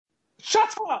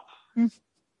Shut up!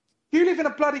 You live in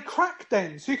a bloody crack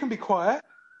den, so you can be quiet.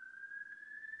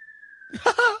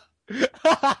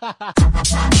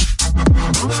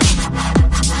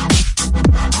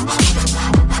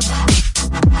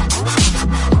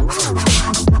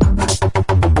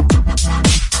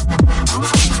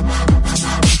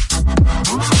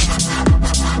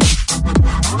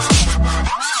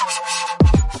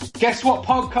 Guess what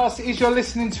podcast it is you're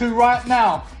listening to right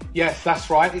now? Yes, that's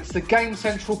right, it's the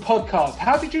Gamecentral podcast.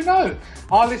 How did you know?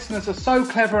 Our listeners are so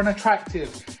clever and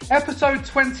attractive. Episode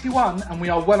 21, and we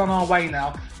are well on our way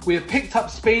now. We have picked up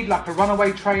speed like a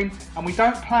runaway train, and we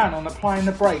don't plan on applying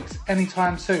the brakes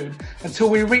anytime soon until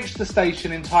we reach the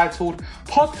station entitled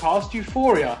Podcast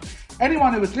Euphoria.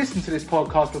 Anyone who has listened to this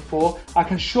podcast before, I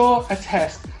can sure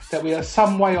attest that we are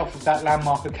some way off of that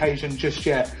landmark occasion just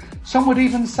yet. Some would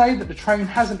even say that the train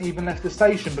hasn't even left the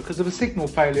station because of a signal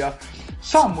failure.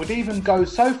 Some would even go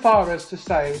so far as to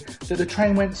say that the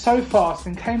train went so fast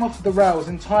and came off the rails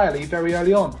entirely very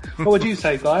early on. What would you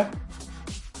say, Guy?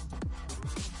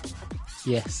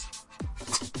 Yes.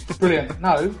 Brilliant.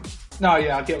 No,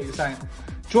 yeah, I get what you're saying.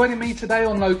 Joining me today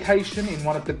on location in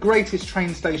one of the greatest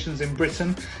train stations in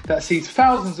Britain that sees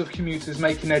thousands of commuters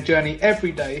making their journey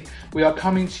every day, we are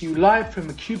coming to you live from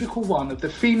the Cubicle 1 of the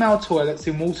female toilets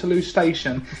in Waterloo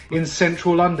Station in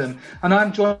central London. And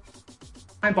I'm joined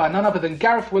by none other than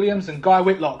Gareth Williams and Guy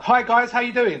Whitlock. Hi guys, how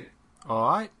you doing?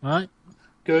 All right.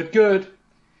 Good.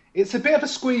 It's a bit of a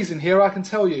squeeze in here, I can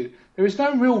tell you. There is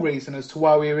no real reason as to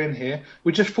why we are in here.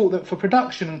 We just thought that for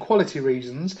production and quality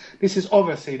reasons, this is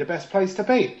obviously the best place to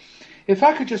be. If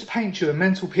I could just paint you a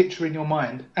mental picture in your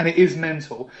mind, and it is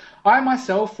mental, I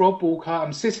myself, Rob Walker,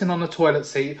 am sitting on the toilet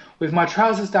seat with my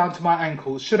trousers down to my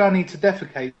ankles should I need to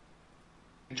defecate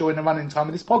during the running time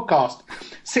of this podcast.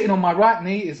 Sitting on my right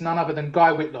knee is none other than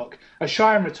Guy Whitlock, a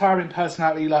shy and retiring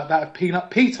personality like that of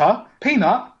Peanut?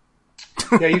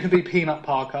 Yeah, you can be Peanut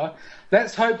Parker.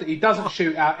 Let's hope that he doesn't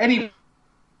shoot out any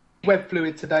web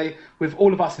fluid today with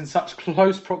all of us in such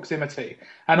close proximity.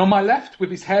 And on my left,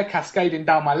 with his hair cascading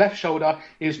down my left shoulder,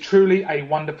 is truly a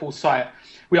wonderful sight.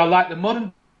 We are like the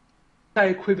modern day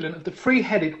equivalent of the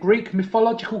three-headed Greek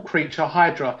mythological creature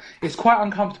Hydra. It's quite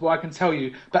uncomfortable, I can tell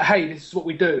you, but hey, this is what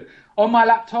we do. On my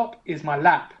laptop is my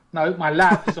lap. No, my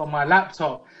lap is on my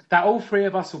laptop that all three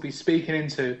of us will be speaking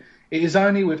into. It is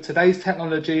only with today's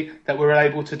technology that we're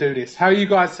able to do this. How are you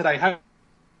guys today? How are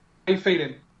you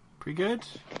feeling? Pretty good.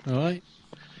 All right.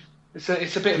 It's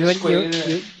a bit of a squeeze,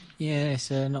 isn't it? Yeah,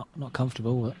 it's not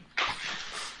comfortable, but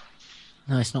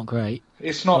no, it's not great.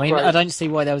 It's not great. I don't see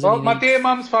why there was any my need. dear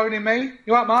mum's phoning me.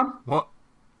 You alright, mum? What?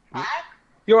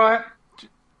 You alright?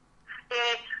 Yeah,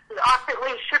 I think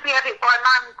we should be at it by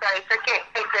Monday, so get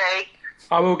ready.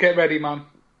 I will get ready, mum.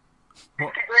 Get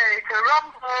ready to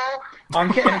rumble.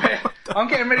 I'm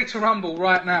getting ready to rumble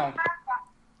right now.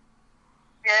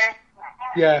 Yeah.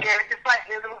 Yeah. Yeah, just like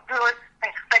we were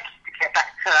expected to get back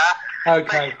to her. Okay.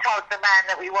 But she told the man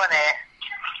that we want it.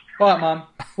 Right, mum.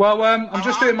 Well, I'm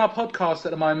just doing my podcast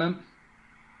at the moment.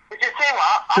 Did you see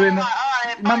what? Doing all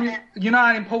right, Mum, bye. you know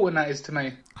how important that is to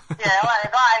me. Yeah, all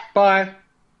right, bye.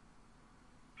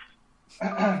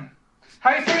 Bye.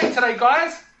 How you feeling today,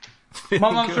 guys?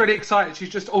 My mum's really excited. She's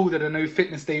just ordered a new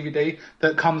fitness DVD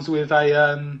that comes with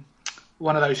a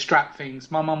one of those strap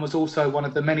things. My mum was also one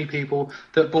of the many people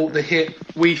that bought the hit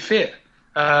We Fit,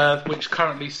 which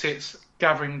currently sits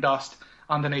gathering dust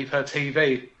underneath her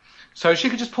TV. So she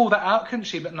could just pull that out, couldn't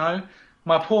she? But no,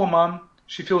 my poor mum,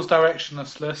 she feels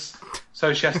directionless,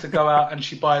 so she has to go out and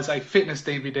she buys a fitness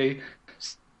DVD.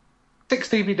 6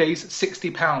 DVDs,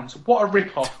 £60. What a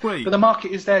rip-off. Wait. But the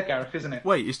market is there, Gareth, isn't it?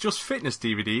 Wait, it's just fitness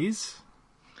DVDs?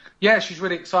 Yeah, she's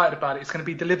really excited about it. It's going to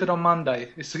be delivered on Monday.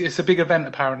 It's a big event,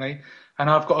 apparently, and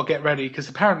I've got to get ready, because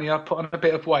apparently I've put on a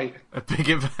bit of weight. A big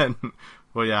event?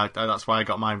 Well, yeah, that's why I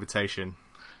got my invitation.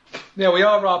 Yeah, we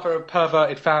are rather a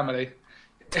perverted family.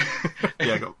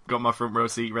 Yeah, got my front row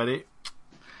seat ready.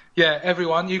 Yeah,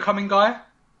 everyone. You coming, Guy?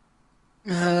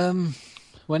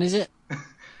 When is it?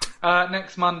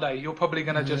 Next Monday. You're probably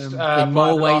going to just... in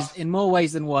more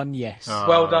ways than one, yes. Oh,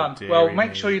 well done. Well, dearie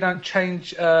make me. sure you don't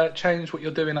change what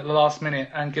you're doing at the last minute,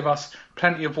 and give us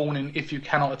plenty of warning if you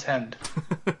cannot attend.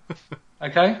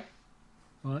 Okay?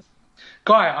 Right.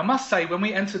 Guy, I must say, when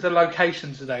we entered the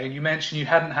location today and you mentioned you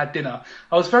hadn't had dinner,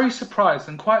 I was very surprised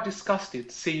and quite disgusted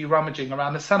to see you rummaging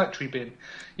around the sanitary bin.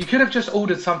 You could have just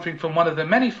ordered something from one of the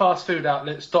many fast food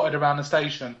outlets dotted around the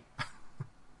station.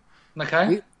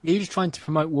 Okay? You're just trying to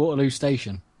promote Waterloo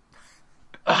Station.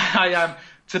 I am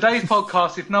Today's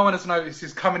podcast, if no one has noticed,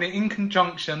 is coming in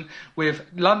conjunction with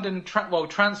London,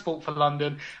 Transport for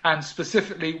London, and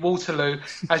specifically Waterloo.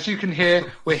 As you can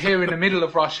hear, we're here in the middle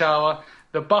of rush hour.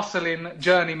 The bustling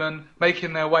journeymen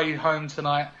making their way home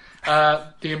tonight,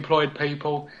 the employed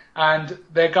people, and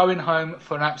they're going home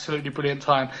for an absolutely brilliant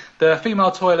time. The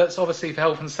female toilets, obviously for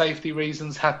health and safety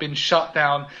reasons, have been shut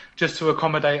down just to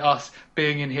accommodate us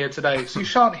being in here today. So you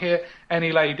shan't hear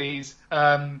any ladies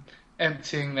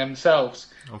emptying themselves.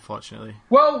 Unfortunately.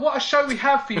 Well, what a show we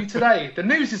have for you today. The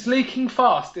news is leaking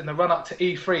fast in the run-up to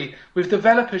E3, with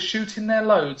developers shooting their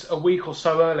loads a week or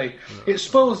so early. It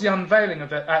spoils the unveiling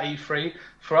of it at E3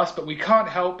 for us, but we can't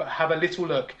help but have a little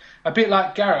look. A bit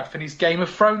like Gareth and his Game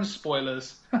of Thrones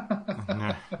spoilers.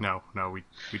 No, we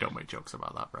don't make jokes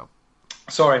about that, bro.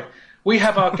 Sorry. We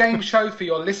have our game show for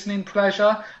your listening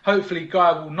pleasure. Hopefully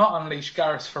Guy will not unleash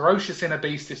Gareth's ferocious inner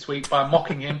beast this week by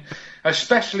mocking him,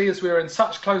 especially as we are in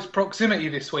such close proximity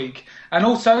this week. And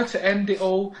also, to end it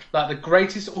all, like the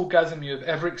greatest orgasm you have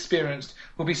ever experienced,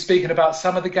 we'll be speaking about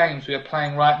some of the games we are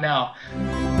playing right now.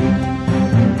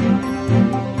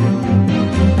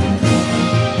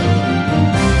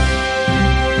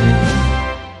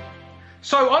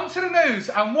 So on to the news,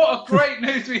 and what a great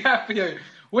news we have for you.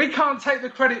 We can't take the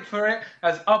credit for it,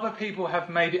 as other people have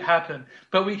made it happen,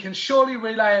 but we can surely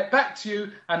relay it back to you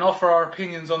and offer our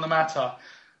opinions on the matter.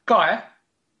 Guy?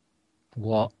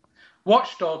 What?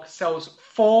 Watch Dogs sells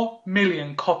 4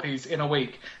 million copies in a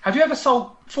week. Have you ever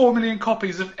sold 4 million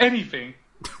copies of anything?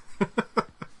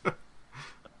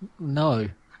 No.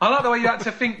 I like the way you had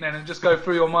to think then and just go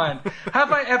through your mind.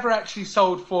 Have I ever actually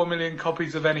sold 4 million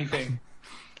copies of anything?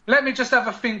 Let me just have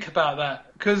a think about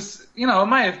that, because, I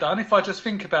may have done if I just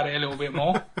think about it a little bit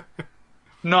more.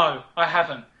 No, I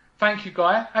haven't. Thank you,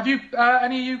 Guy. Have you,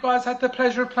 any of you guys had the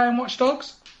pleasure of playing Watch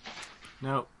Dogs?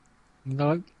 No.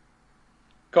 No.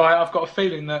 Guy, I've got a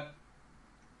feeling that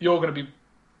you're going to be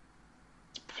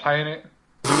playing it.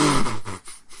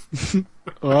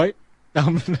 Alright.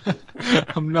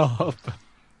 I'm not.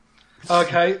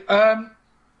 Okay.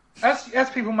 As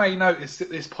people may notice, that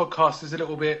this podcast is a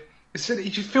little bit...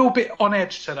 You feel a bit on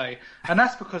edge today, and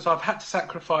that's because I've had to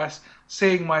sacrifice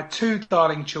seeing my 2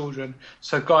 darling children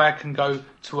so Guy can go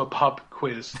to a pub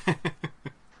quiz.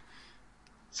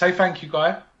 Say thank you,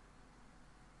 Guy.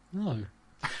 No.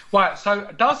 Right, so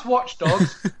does Watch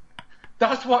Dogs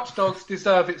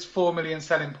deserve its 4 million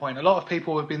selling point? A lot of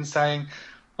people have been saying,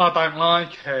 I don't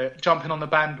like it, jumping on the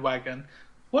bandwagon.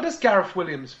 What does Gareth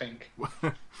Williams think?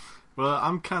 Well,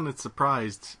 I'm kind of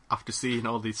surprised after seeing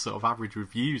all these sort of average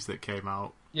reviews that came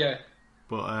out. Yeah.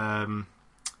 But I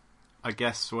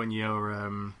guess when you're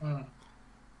on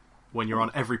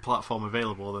every platform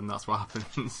available, then that's what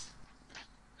happens.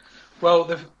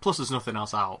 Well, plus there's nothing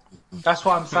else out. That's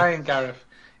what I'm saying, Gareth.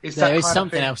 There is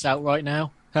something else out right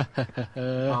now.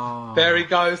 Oh. There he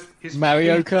goes. His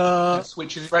Mario Kart,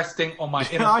 which is resting on my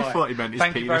inner I thigh. thought he meant his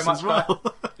Thank you very penis much, as well.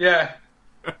 Guy. Yeah.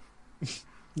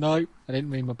 No, I didn't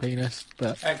mean my penis,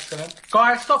 but... Excellent.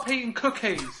 Guy, stop eating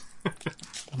cookies.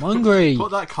 I'm hungry.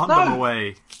 Put that condom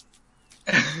away.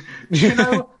 You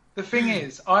know, the thing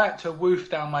is, I had to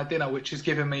woof down my dinner, which has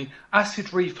given me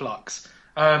acid reflux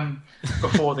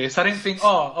before this. I didn't think,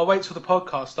 I'll wait till the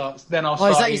podcast starts, then I'll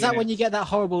start Is that eating when it. you get that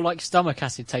horrible, stomach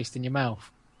acid taste in your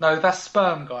mouth? No, that's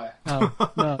sperm, Guy.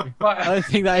 Oh, no. Right. I don't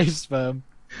think that is sperm.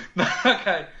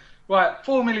 Okay. Right,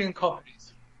 4 million copies.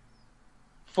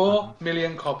 4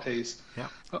 million copies. Yeah.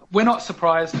 We're not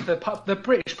surprised. The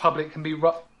British public can be...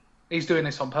 He's doing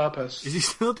this on purpose. Is he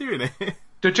still doing it?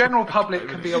 The general public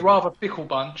can be a rather fickle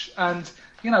bunch, and,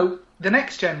 the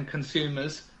next-gen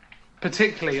consumers,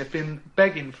 particularly, have been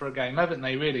begging for a game, haven't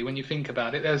they, really, when you think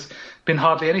about it? There's been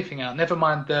hardly anything out. Never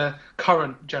mind the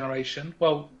current generation.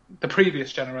 Well, the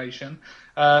previous generation.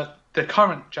 The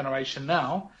current generation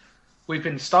now, we've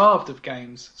been starved of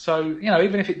games. So,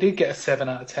 even if it did get a 7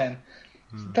 out of 10...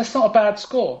 That's not a bad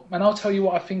score, and I'll tell you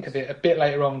what I think of it a bit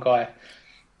later on, Guy.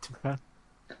 Okay.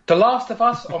 The Last of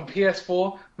Us on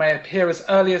PS4 may appear as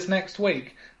early as next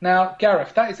week. Now,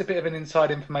 Gareth, that is a bit of an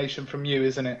inside information from you,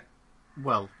 isn't it?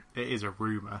 Well, it is a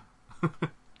rumour.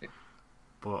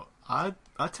 But I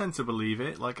tend to believe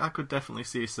it. I could definitely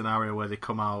see a scenario where they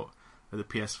come out at the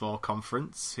PS4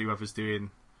 conference, whoever's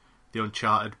doing the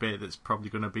Uncharted bit that's probably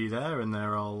going to be there, and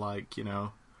they're all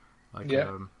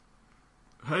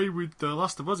hey, The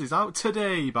Last of Us is out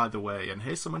today, by the way, and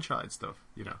here's some Uncharted stuff,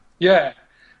 Yeah.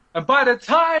 And by the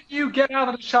time you get out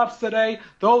of the shops today,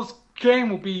 those games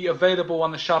will be available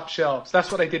on the shop shelves. That's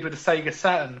what they did with the Sega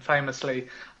Saturn, famously.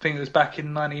 I think it was back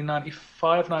in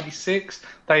 1995, 96.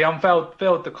 They unveiled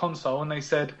the console and they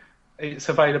said it's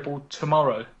available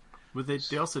tomorrow. Well,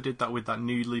 they also did that with that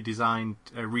newly redesigned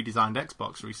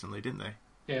Xbox recently, didn't they?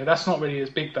 Yeah, that's not really as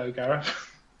big though, Gareth.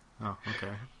 Oh,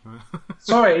 okay.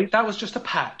 Sorry, that was just a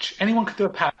patch. Anyone could do a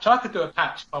patch. I could do a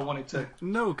patch if I wanted to.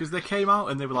 No, because they came out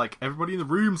and they were like, everybody in the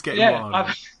room's getting one.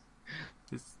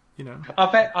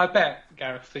 I bet,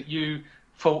 Gareth, that you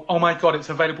thought, oh my god, it's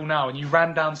available now, and you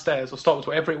ran downstairs or stopped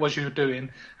whatever it was you were doing,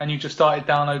 and you just started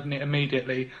downloading it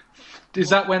immediately. Is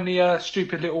that when the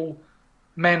stupid little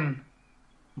men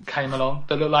came along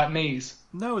that look like knees?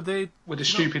 No, with the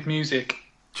stupid music.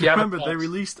 Do you remember they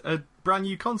released a brand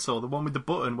new console, the one with the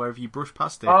button where if you brush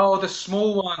past it... Oh, the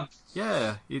small one.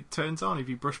 Yeah, it turns on if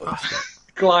you brush past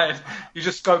it. Glide. You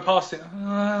just go past it.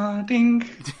 Ding.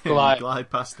 Glide. Glide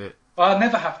past it. I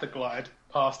never have to glide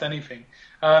past anything.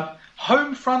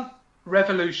 Homefront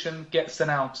Revolution gets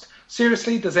announced.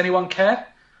 Seriously, does anyone care?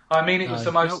 I mean, it was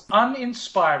the most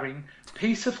uninspiring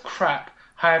piece of crap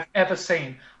I have ever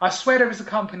seen. I swear there is a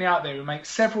company out there who makes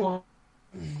several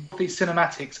of these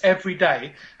cinematics every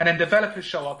day, and then developers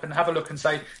show up and have a look and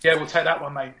say, yeah, we'll take that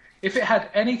one, mate. If it had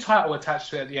any title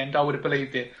attached to it at the end, I would have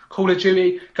believed it. Call of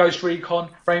Duty, Ghost Recon,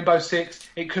 Rainbow Six.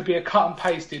 It could be a cut and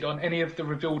pasted on any of the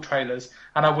reveal trailers,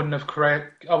 and I wouldn't have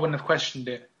questioned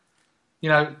it. You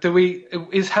know,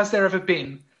 has there ever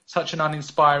been such an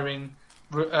uninspiring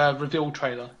reveal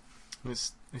trailer?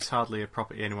 It's hardly a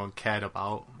property anyone cared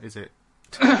about, is it?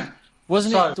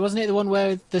 Wasn't it the one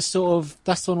where that's the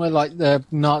one where like the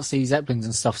Nazi zeppelins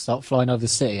and stuff start flying over the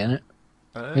city, isn't it?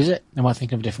 Is it? Am I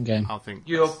thinking of a different game? I think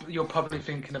you're probably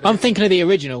thinking of. I'm thinking of the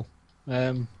original.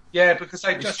 Yeah, because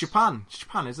it's Japan. It's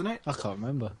Japan, isn't it? I can't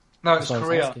remember. No, it's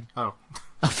Korea. Oh,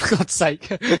 for God's sake!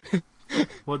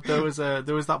 Well, there was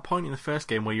that point in the first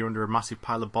game where you're under a massive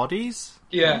pile of bodies.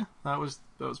 Yeah. That was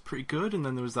pretty good. And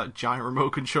then there was that giant remote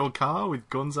control car with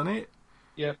guns on it.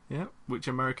 Yeah. Yeah, which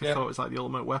America thought was like the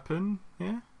ultimate weapon.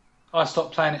 Yeah. I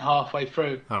stopped playing it halfway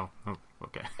through. Oh,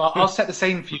 okay. But I'll set the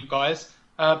scene for you guys.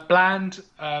 Bland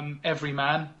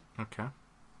everyman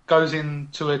goes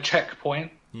into a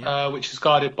checkpoint, which is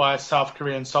guarded by South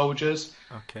Korean soldiers.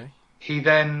 Okay. He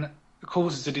then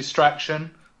causes a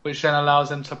distraction, which then allows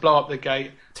them to blow up the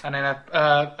gate, and then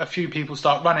a few people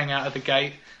start running out of the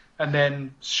gate, and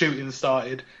then shooting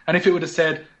started. And if it would have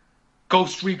said,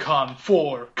 Ghost Recon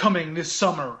 4 coming this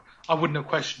summer, I wouldn't have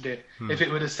questioned it. If it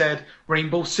would have said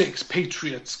Rainbow Six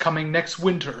Patriots coming next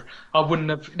winter, I wouldn't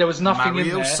have. There was nothing in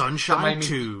there. Mario Sunshine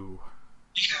 2.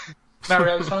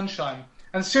 Mario Sunshine.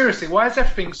 And seriously, why is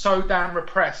everything so damn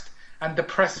repressed and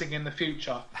depressing in the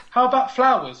future? How about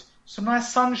flowers? Some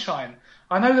nice sunshine.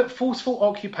 I know that forceful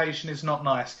occupation is not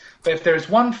nice, but if there is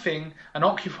one thing an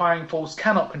occupying force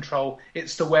cannot control,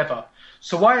 it's the weather.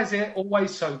 So why is it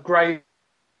always so grey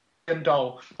and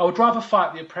dull? I would rather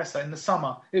fight the oppressor in the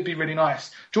summer. It'd be really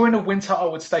nice. During the winter, I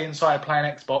would stay inside playing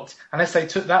Xbox. Unless they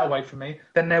took that away from me,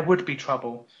 then there would be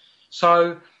trouble.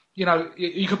 So, you know,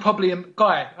 you could probably...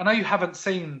 Guy, I know you haven't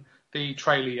seen the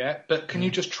trailer yet, but can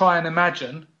you just try and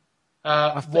imagine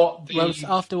Well,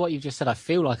 after what you've just said, I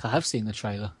feel like I have seen the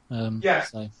trailer. Yeah.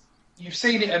 So. You've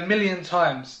seen it a million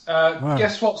times.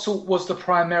 Guess what sort was the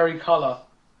primary colour?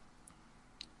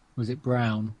 Was it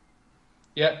brown?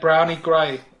 Yeah, browny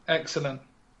grey. Excellent.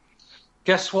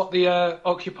 Guess what the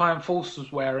occupying force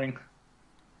was wearing?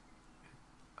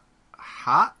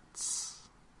 Hats?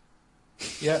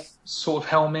 Yeah, sort of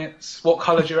helmets. What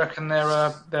colour do you reckon their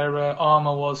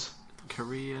armour was?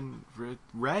 Korean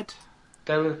red?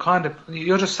 They were kind of...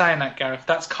 You're just saying that, Gareth.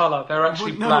 That's colour. They're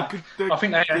actually black. I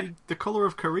think the colour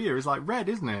of Korea is like red,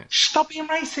 isn't it? Stop being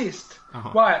racist!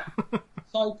 Oh. Right.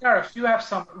 So, Gareth, you have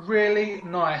some really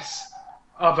nice...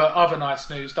 Other nice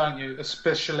news, don't you?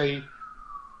 Especially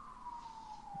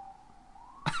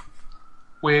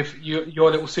with your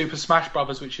little Super Smash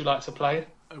Brothers, which you like to play.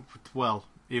 Well,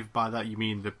 if by that you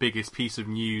mean the biggest piece of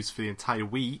news for the entire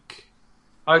week.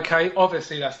 Okay,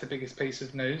 obviously that's the biggest piece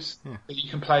of news that you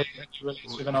can play at your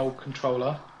release with an old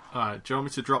controller. Alright, do you want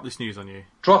me to drop this news on you?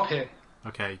 Drop it.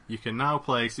 Okay, you can now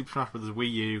play Super Smash Bros.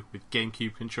 Wii U with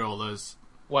GameCube controllers.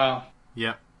 Wow.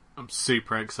 Yep. I'm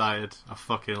super excited. I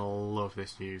fucking love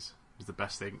this news. It's the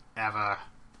best thing ever.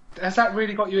 Has that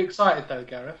really got you excited though,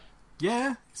 Gareth?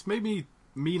 Yeah, it's made me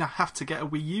mean I have to get a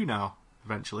Wii U now,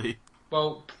 eventually.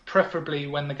 Well, preferably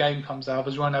when the game comes out,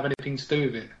 because you won't have anything to do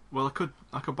with it. Well,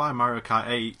 I could buy Mario Kart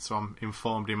 8, so I'm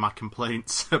informed in my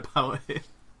complaints about it.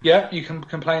 Yeah, you can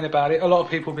complain about it. A lot of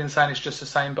people have been saying it's just the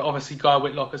same, but obviously Guy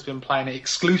Whitlock has been playing it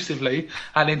exclusively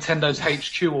at Nintendo's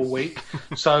HQ all week,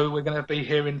 so we're going to be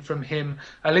hearing from him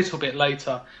a little bit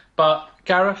later. But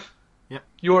Gareth,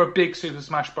 you're a big Super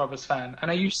Smash Bros. Fan,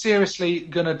 and are you seriously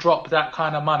going to drop that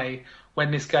kind of money when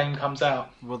this game comes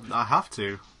out? Well, I have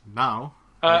to, now.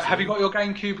 Have you got your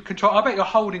GameCube controller? I bet you're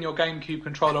holding your GameCube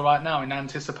controller right now in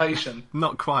anticipation.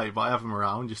 Not quite, but I have them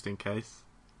around just in case.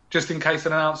 Just in case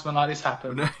an announcement like this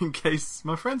happens. In case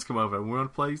my friends come over and we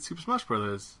want to play Super Smash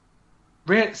Brothers.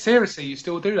 Seriously, you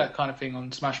still do that kind of thing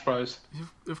on Smash Bros?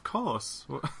 Of course.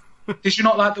 Did you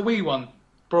not like the Wii one,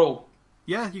 Brawl?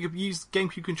 Yeah, you could use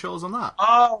GameCube controllers on that.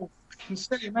 Oh, fucking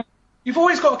silly, man. You've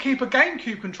always got to keep a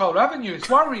GameCube controller, haven't you? It's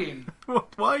worrying.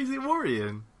 Why is it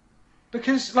worrying?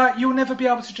 Because, you'll never be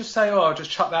able to just say, I'll just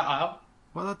chuck that out.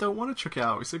 Well, I don't want to chuck it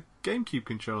out. It's a GameCube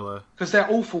controller. Because they're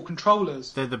awful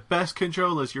controllers. They're the best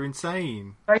controllers. You're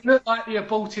insane. They look like the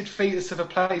aborted fetus of a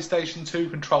PlayStation 2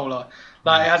 controller. It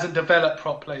hasn't developed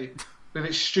properly with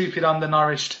its stupid,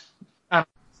 undernourished...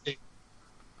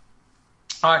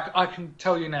 I can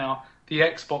tell you now, the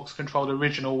Xbox controller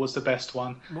original was the best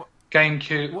one. What?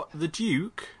 GameCube. What? The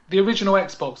Duke? The original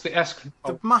Xbox, the S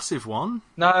controller. The massive one?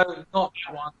 No, not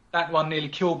that one. That one nearly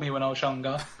killed me when I was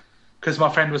younger. Because my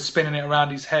friend was spinning it around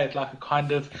his head like a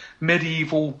kind of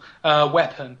medieval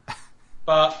weapon.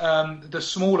 But the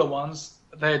smaller ones,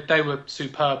 they were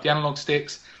superb. The analog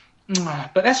sticks.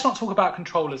 But let's not talk about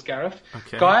controllers, Gareth.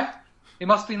 Okay. Guy, it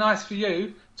must be nice for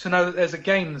you to know that there's a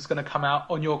game that's going to come out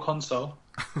on your console.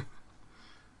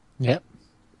 Yep.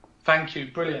 Thank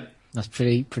you. Brilliant. That's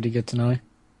pretty good to know.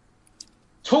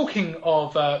 Talking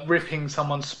of ripping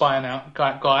someone's spine out,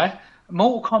 Guy,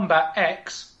 Mortal Kombat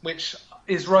X, which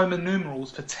is Roman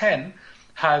numerals for 10,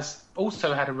 has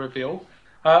also had a reveal.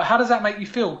 How does that make you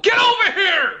feel? Get over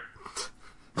here!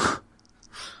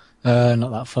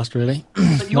 Not that fussed, really.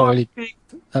 But you Not are really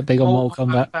that big on Mortal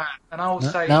Kombat. Fan, and I will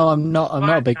say... No, I'm not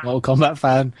a big Mortal Kombat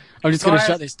fan. I'm just going to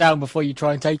shut this down before you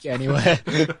try and take it anywhere.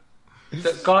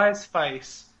 That Guy's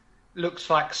face looks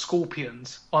like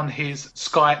scorpions on his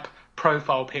Skype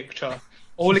profile picture.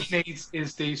 All he needs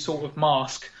is the sort of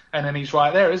mask, and then he's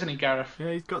right there, isn't he, Gareth?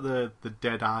 Yeah, he's got the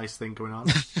dead eyes thing going on.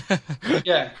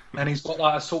 Yeah, and he's got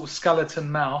a sort of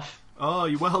skeleton mouth. Oh,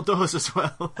 he well does as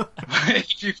well.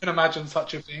 If you can imagine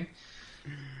such a thing.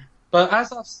 But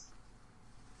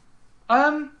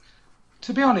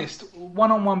to be honest,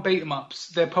 one-on-one beat-em-ups,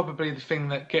 they're probably the thing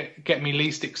that get me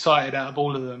least excited out of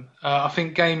all of them. I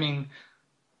think gaming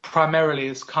primarily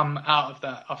has come out of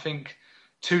that. I think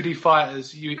 2D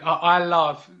fighters, I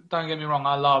love, don't get me wrong,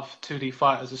 I love 2D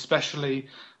fighters, especially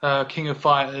King of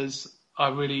Fighters. I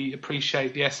really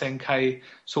appreciate the SNK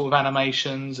sort of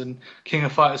animations, and King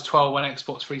of Fighters 12 on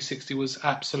Xbox 360 was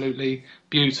absolutely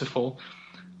beautiful.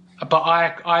 But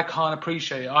I can't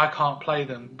appreciate it. I can't play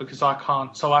them because I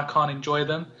can't enjoy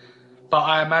them. But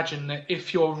I imagine that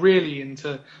if you're really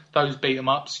into those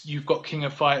beat-em-ups, you've got King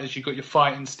of Fighters, you've got your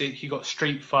fighting stick, you've got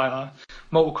Street Fighter.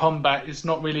 Mortal Kombat is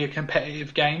not really a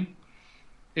competitive game.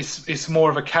 It's more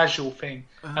of a casual thing.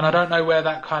 And I don't know where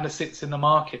that kind of sits in the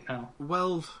market now.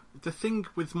 Well, the thing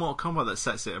with Mortal Kombat that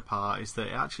sets it apart is that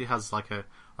it actually has like a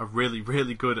really,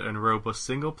 really good and robust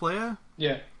single player.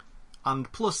 Yeah.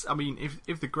 And plus, I mean,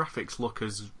 if the graphics look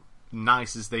as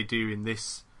nice as they do in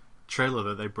this trailer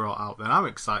that they brought out, then I'm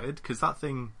excited, because that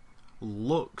thing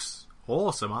looks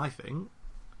awesome, I think.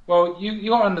 Well, you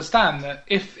got to understand that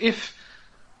if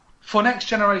for next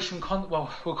generation, we'll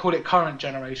call it current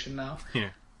generation now, Yeah.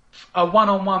 a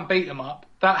one-on-one beat-em-up,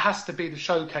 that has to be the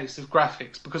showcase of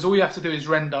graphics, because all you have to do is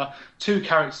render 2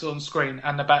 characters on screen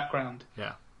and the background.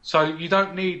 Yeah. So you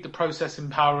don't need the processing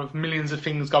power of millions of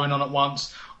things going on at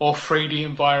once, or 3D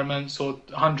environments, or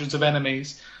hundreds of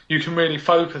enemies. You can really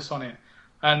focus on it.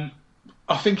 And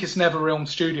I think it's NetherRealm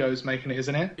Studios making it,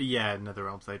 isn't it? Yeah,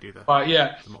 NetherRealms, they do that. Right,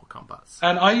 yeah. The Mortal Kombats.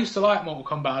 And I used to like Mortal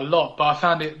Kombat a lot, but I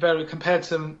found it very, compared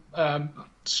to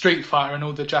Street Fighter and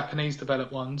all the Japanese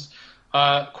developed ones,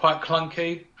 quite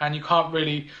clunky, and you can't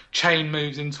really chain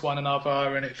moves into one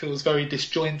another, and it feels very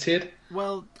disjointed.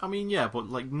 Well, I mean, yeah, but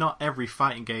like not every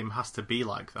fighting game has to be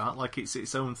like that. Like it's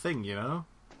its own thing, you know?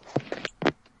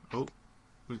 Oh,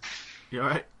 you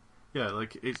alright? Yeah,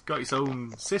 like it's got its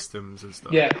own systems and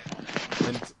stuff. Yeah.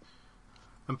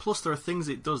 And plus there are things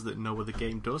it does that no other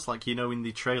game does. Like, you know, in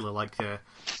the trailer, like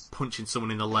punching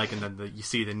someone in the leg and then you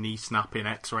see the knee snapping,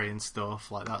 X-ray and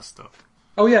stuff, like that stuff.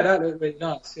 Oh yeah, that looked really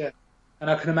nice, yeah. And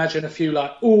I can imagine a few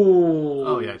like, ooh.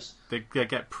 Oh yeah, they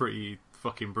get pretty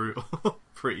fucking brutal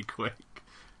pretty quick.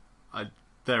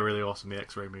 They're really awesome, the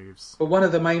X-ray moves. But one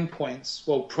of the main points,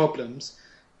 problems,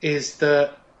 is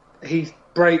that he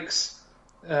breaks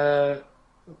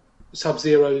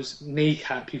Sub-Zero's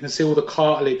kneecap. You can see all the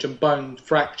cartilage and bone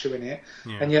fracture in it,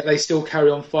 and yet they still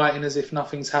carry on fighting as if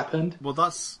nothing's happened. Well,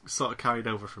 that's sort of carried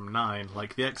over from 9.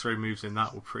 Like, the X-ray moves in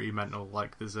that were pretty mental.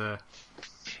 Like, there's a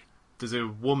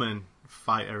woman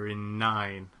fighter in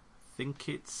 9. I think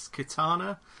it's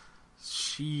Katana.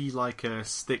 she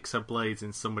sticks her blades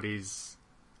in somebody's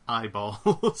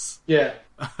eyeballs. Yeah,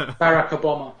 Barack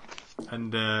Obama.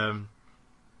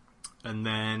 And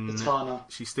then Katana.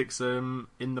 she sticks them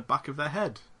in the back of their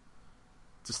head,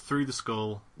 just through the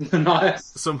skull. Nice.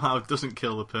 Somehow doesn't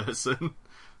kill the person.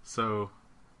 So,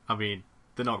 I mean,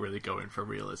 they're not really going for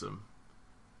realism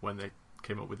when they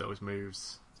came up with those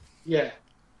moves. Yeah.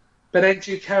 But then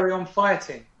do you carry on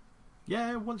fighting?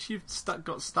 Yeah, once you've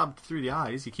got stabbed through the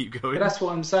eyes, you keep going. But that's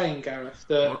what I'm saying, Gareth.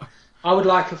 That I would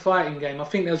like a fighting game. I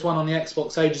think there was one on the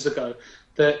Xbox ages ago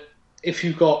that if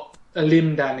you got a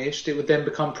limb damaged, it would then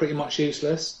become pretty much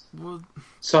useless. Well,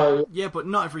 so yeah, but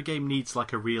not every game needs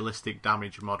a realistic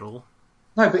damage model.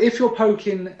 No, but if you're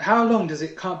poking, how long does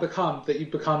it become that you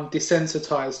become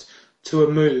desensitized to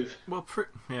a move? Well,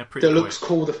 pretty that quick. Looks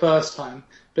cool the first time,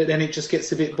 but then it just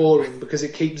gets a bit boring because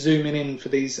it keeps zooming in for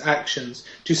these actions.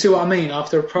 Do you see what I mean?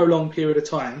 After a prolonged period of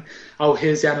time,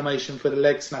 here's the animation for the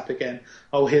leg snap again.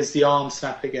 Here's the arm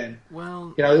snap again.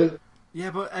 Well,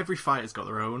 yeah, but every fighter's got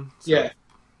their own. So yeah.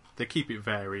 They keep it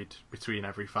varied between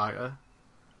every fighter.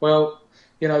 Well,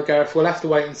 Gareth, we'll have to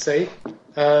wait and see.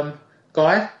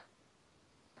 Guy?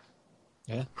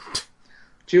 Yeah?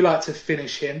 Do you like to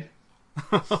finish him?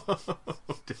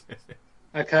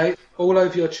 Okay, all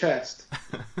over your chest.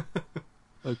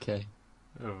 Okay.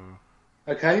 Oh.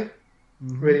 Okay?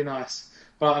 Mm-hmm. Really nice.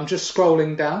 Right, I'm just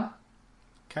scrolling down.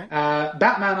 Okay.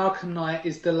 Batman Arkham Knight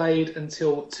is delayed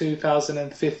until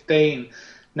 2015.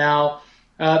 Now,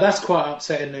 that's quite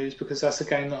upsetting news because that's a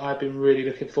game that I've been really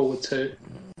looking forward to.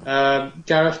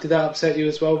 Gareth, did that upset you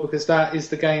as well? Because that is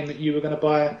the game that you were going to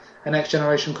buy a next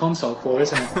generation console for,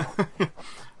 isn't it?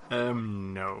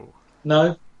 No.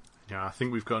 No? Yeah, I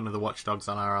think we've got another Watch Dogs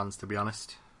on our hands, to be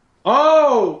honest.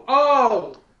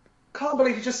 Oh! Can't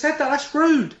believe you just said that. That's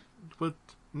rude. But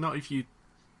not if you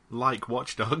like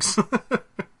Watch Dogs.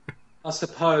 I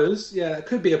suppose. Yeah, it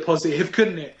could be a positive,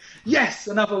 couldn't it? Yes,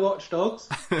 another Watch Dogs.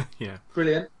 Yeah.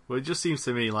 Brilliant. Well, it just seems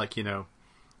to me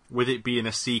with it being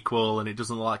a sequel and it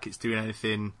doesn't look like it's doing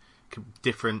anything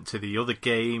different to the other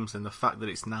games, and the fact that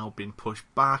it's now been pushed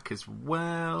back as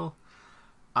well,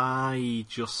 I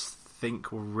just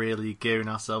think we're really gearing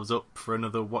ourselves up for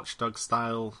another Watch Dogs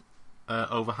style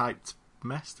overhyped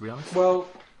mess, to be honest. Well,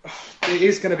 it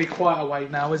is going to be quite a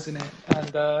wait now, isn't it?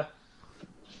 And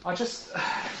I just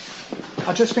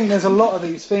think there's a lot of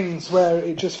these things where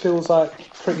it just feels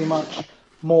like pretty much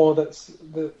more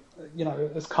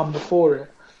has come before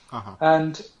it. Uh-huh.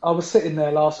 And I was sitting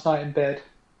there last night in bed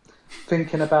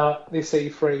thinking about this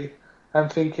E3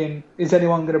 and thinking, is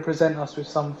anyone going to present us with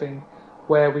something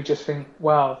where we just think,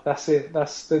 wow, that's it,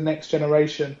 that's the next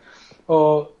generation?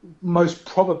 Or most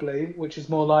probably, which is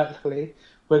more likely,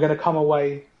 we're going to come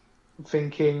away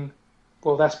thinking,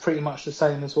 well, that's pretty much the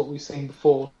same as what we've seen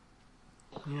before,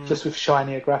 just with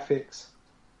shinier graphics.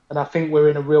 And I think we're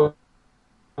in a real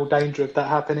danger of that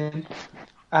happening.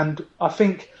 And I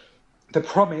think the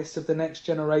promise of the next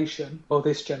generation, or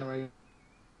this generation,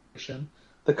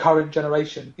 the current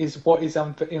generation, is what is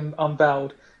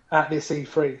unveiled at this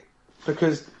E3.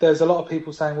 Because there's a lot of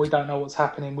people saying, we don't know what's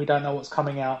happening, we don't know what's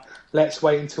coming out, let's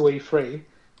wait until E3.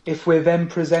 If we're then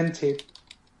presented...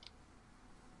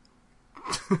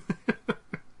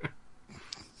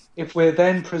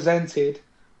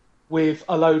 with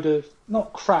a load of,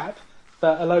 not crap,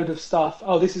 but a load of stuff,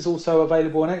 this is also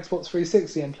available on Xbox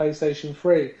 360 and PlayStation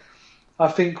 3, I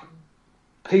think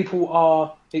people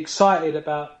are excited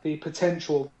about the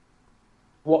potential of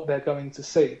what they're going to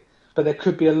see. But there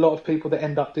could be a lot of people that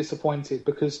end up disappointed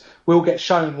because we'll get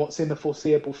shown what's in the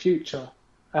foreseeable future.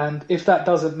 And if that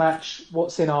doesn't match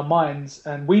what's in our minds,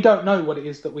 and we don't know what it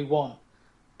is that we want,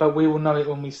 but we will know it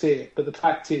when we see it. But the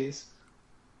fact is,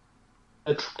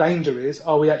 the danger is,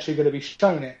 are we actually going to be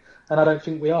shown it? And I don't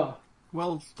think we are.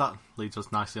 Well, that leads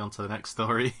us nicely on to the next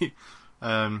story.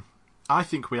 I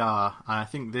think we are, and I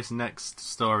think this next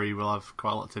story will have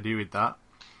quite a lot to do with that.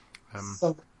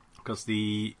 Because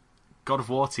the God of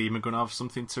War team are going to have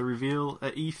something to reveal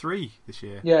at E3 this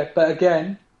year. Yeah, but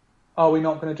again, are we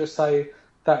not going to just say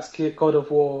that's God of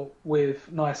War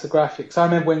with nicer graphics? I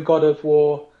remember when God of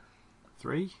War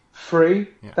 3,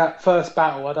 yeah. That first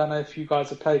battle, I don't know if you guys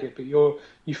have played it, but you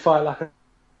fight like a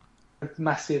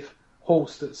massive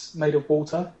horse that's made of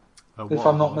water, if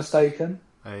I'm not mistaken.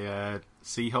 A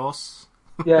seahorse?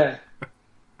 Yeah.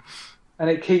 And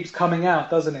it keeps coming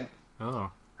out, doesn't it? Oh.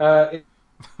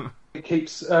 It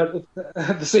keeps... the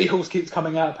seahorse keeps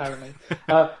coming out, apparently.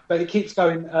 But it keeps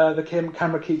going... the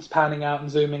camera keeps panning out and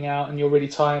zooming out, and you're really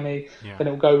tiny. Yeah. Then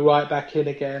it'll go right back in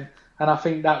again. And I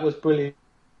think that was brilliant.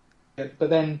 But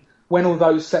then, when all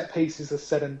those set pieces are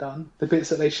said and done, the bits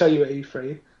that they show you at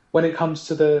E3, when it comes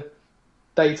to the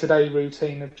day-to-day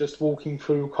routine of just walking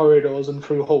through corridors and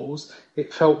through halls,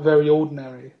 it felt very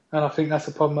ordinary. And I think that's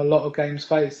a problem a lot of games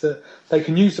face, that they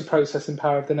can use the processing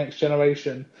power of the next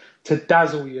generation to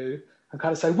dazzle you and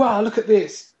kind of say, wow, look at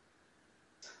this.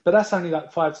 But that's only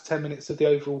like 5 to 10 minutes of the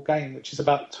overall game, which is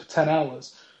about 10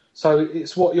 hours. So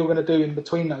it's what you're going to do in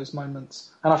between those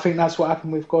moments. And I think that's what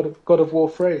happened with God of War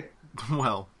 3.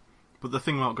 Well, but the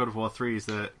thing about God of War 3 is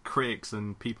that critics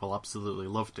and people absolutely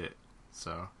loved it.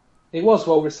 So it was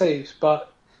well received,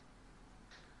 but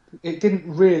it didn't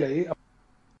really,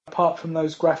 apart from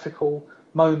those graphical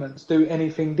moments, do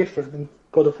anything different than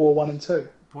God of War 1 and 2.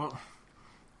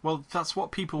 Well, that's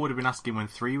what people would have been asking when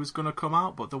 3 was going to come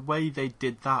out, but the way they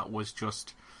did that was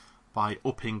just by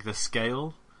upping the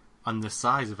scale and the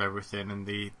size of everything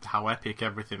and how epic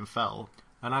everything felt.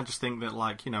 And I just think that,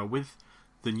 like, you know, with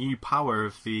the new power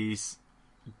of these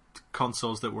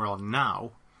consoles that we're on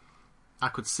now, I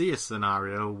could see a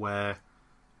scenario where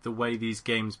the way these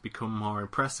games become more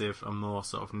impressive and more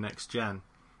sort of next gen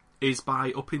is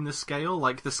by upping the scale.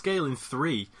 Like the scale in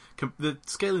 3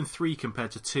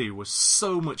 compared to 2 was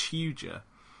so much huger.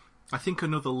 I think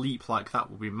another leap like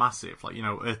that would be massive. Like, you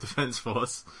know, Earth Defense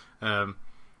Force, a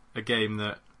game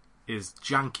that is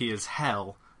janky as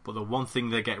hell, but the one thing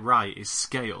they get right is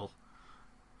scale.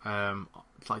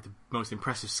 It's like the most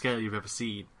impressive scale you've ever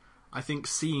seen. I think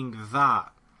seeing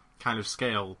that kind of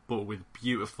scale, but with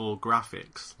beautiful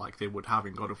graphics like they would have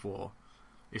in God of War,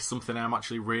 is something I'm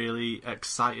actually really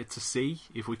excited to see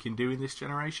if we can do in this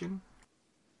generation.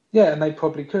 Yeah, and they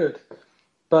probably could.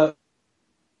 But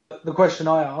the question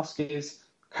I ask is,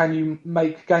 can you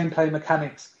make gameplay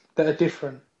mechanics that are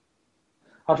different?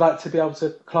 I'd like to be able to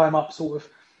climb up sort of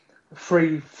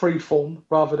free form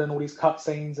rather than all these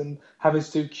cutscenes and having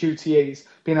to do QTEs,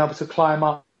 being able to climb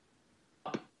up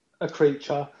a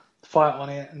creature, fight on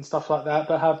it and stuff like that,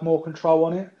 but have more control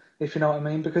on it, if you know what I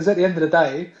mean. Because at the end of the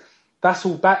day, that's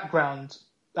all background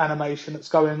animation that's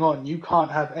going on. You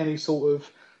can't have any sort of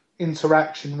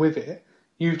interaction with it.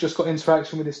 You've just got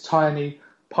interaction with this tiny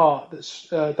part that's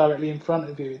directly in front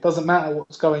of you. It doesn't matter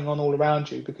what's going on all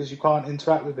around you because you can't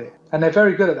interact with it. And they're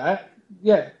very good at that.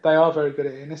 Yeah, they are very good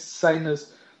at it. And it's the same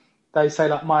as they say,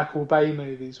 like Michael Bay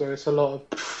movies, where it's a lot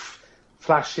of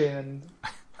flashing and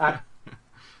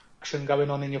action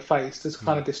going on in your face to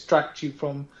kind of distract you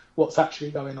from what's actually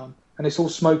going on. And it's all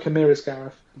smoke and mirrors,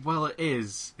 Gareth. Well, it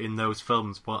is in those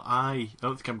films, but I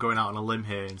don't think I'm going out on a limb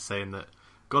here in saying that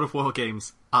God of War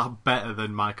games are better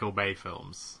than Michael Bay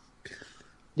films.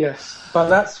 Yes, but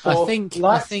that's for I think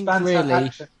really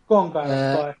action. Go on,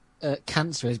 Gareth.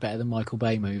 Cancer is better than Michael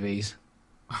Bay movies.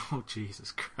 Oh,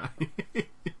 Jesus Christ.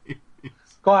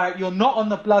 Guy, you're not on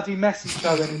the bloody message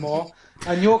show anymore,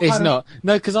 and you're It's not.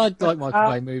 No, because I like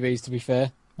Michael Bay movies, to be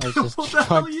fair. I was just what the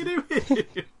hell are you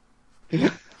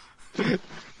doing?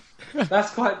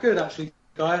 That's quite good, actually,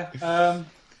 Guy.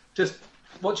 Just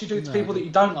what you do to people that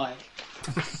you don't like.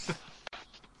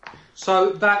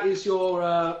 So that is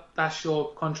that's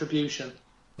your contribution.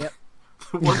 Yep.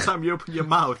 One time you open your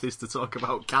mouth is to talk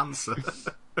about cancer.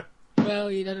 Well,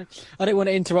 I don't want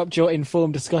to interrupt your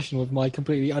informed discussion with my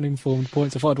completely uninformed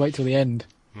points. I thought I'd wait till the end.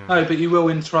 Yeah. No, but you will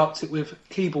interrupt it with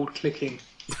keyboard clicking.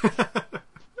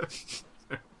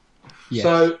 Yes.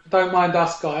 So don't mind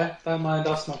us, Guy. Don't mind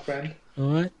us, my friend.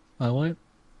 All right, I won't.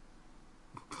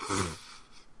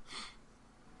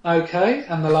 Okay,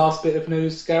 and the last bit of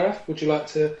news, Gareth. Would you like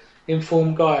to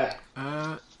inform Guy?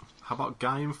 How about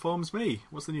Guy informs me?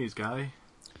 What's the news, Guy?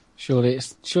 Surely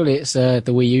it's the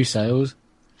Wii U sales.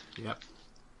 Yep.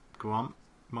 Go on.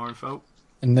 More info.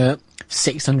 And the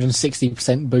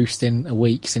 660% boost in a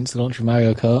week since the launch of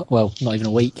Mario Kart. Well, not even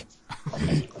a week.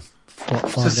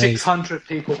 5 so days. 600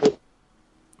 people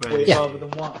rather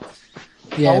than one.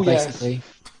 Yeah, basically.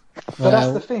 Yes. But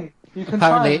that's the thing. You can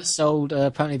apparently it sold.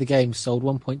 Apparently the game sold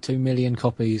 1.2 million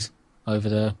copies over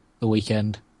the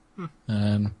weekend,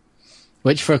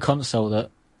 which for a console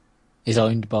that is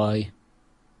owned by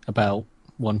about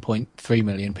 1.3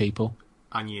 million people.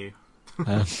 And you.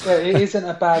 Yeah, it isn't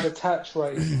a bad attach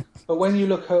rate. But when you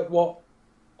look at what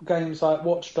games like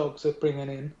Watch Dogs are bringing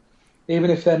in, even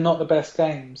if they're not the best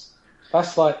games,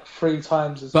 that's like 3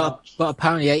 times as much. But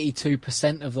apparently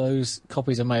 82% of those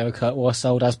copies of Mario Kart were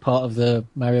sold as part of the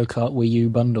Mario Kart Wii U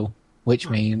bundle, which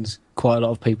means quite a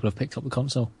lot of people have picked up the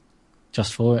console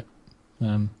just for it.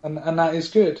 And that is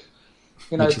good.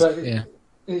 You know,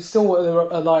 it's still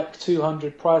a like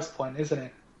 200 price point, isn't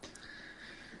it?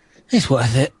 It's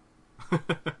worth it.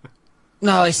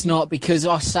 No, it's not, because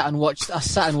I sat and watched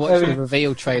the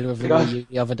reveal trailer of the Wii U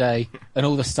the other day, and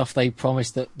all the stuff they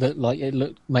promised that like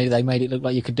they made it look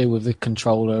like you could do with the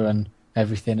controller and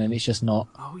everything, and it's just not.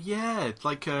 Oh yeah,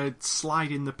 like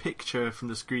sliding the picture from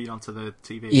the screen onto the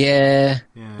TV. Yeah.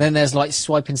 Yeah. Then there's like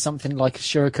swiping something like a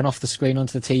shuriken off the screen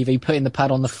onto the TV, putting the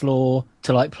pad on the floor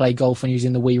to like play golf and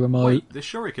using the Wii remote. Wait, the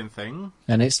shuriken thing.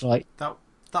 And it's like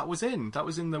that was in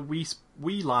the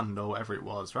Wii Land or whatever it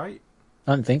was, right?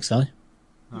 I don't think so.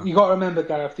 Oh. You got to remember,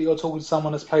 Gareth, that you're talking to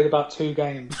someone that's played about 2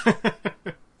 games.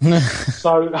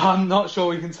 So I'm not sure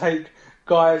we can take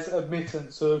Guy's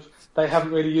admittance of they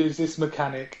haven't really used this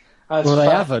mechanic as Well, they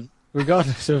fact. haven't,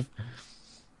 regardless of.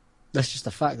 That's just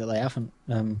the fact that they haven't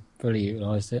really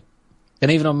utilised it.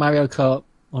 And even on Mario Kart,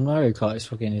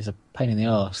 it's a pain in the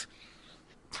arse.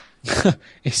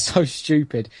 It's so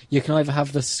stupid. You can either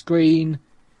have the screen,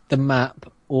 the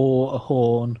map, or a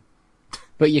horn,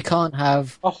 but you can't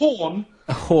have A horn?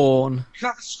 a horn. You can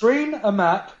have a screen, a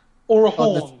map, or a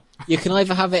horn. You can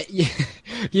either have it.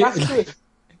 That's good.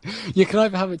 You can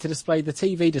either have it to display the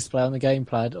TV display on the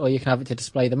gamepad, or you can have it to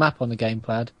display the map on the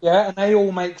gamepad, Yeah, and they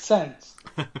all make sense.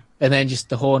 and then just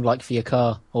the horn, like for your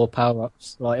car or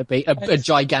power-ups, like a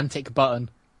gigantic button,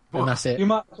 and that's it. You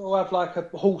might as well have like a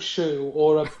horseshoe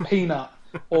or a peanut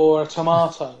or a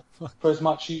tomato for as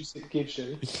much use it gives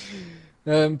you.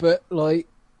 But like,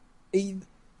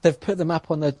 they've put the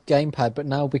map on the gamepad, but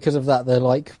now because of that, the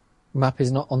like map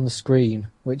is not on the screen,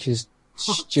 which is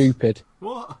stupid.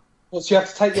 What? Well, so you have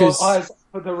to take your 'Cause- eyes off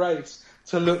of the race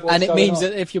to look what's And it going means on.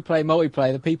 that if you play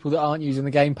multiplayer, the people that aren't using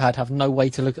the gamepad have no way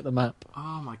to look at the map,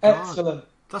 Oh my god. Excellent.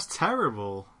 That's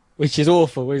terrible. which is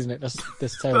awful, isn't it? That's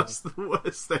terrible. That's the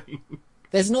worst thing.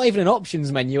 There's not even an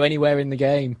options menu anywhere in the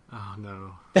game. Oh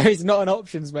no. There is not an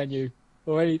options menu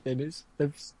or anything.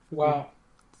 Wow.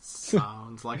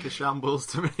 Sounds like a shambles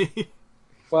to me.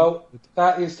 Well,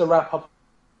 that is the wrap up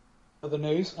of the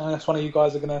news, unless one of you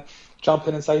guys are going to jump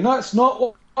in and say, no, it's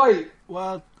not right.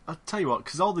 Well, I'll tell you what,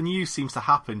 because all the news seems to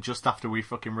happen just after we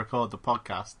fucking record the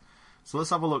podcast. So let's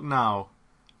have a look now.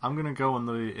 I'm going to go in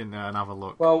there and have a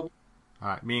look. Well,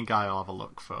 Alright, me and Guy will have a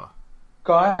look for...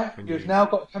 Guy, Good you've news. now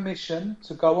got permission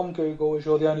to go on Google, as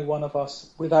you're the only one of us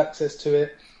with access to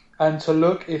it, and to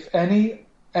look if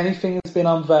anything has been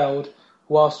unveiled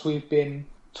whilst we've been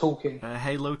talking.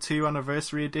 Halo 2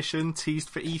 Anniversary Edition teased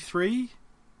for E3.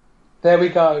 There we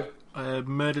go.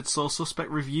 Murdered Soul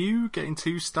Suspect review getting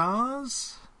 2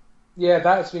 stars. Yeah,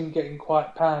 that's been getting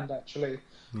quite panned, actually.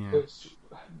 Yeah. Which,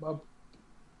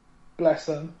 bless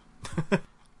them.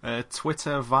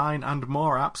 Twitter, Vine, and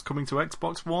more apps coming to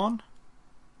Xbox One.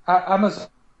 Amazon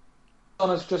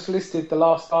has just listed The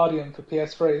Last Guardian for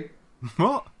PS3.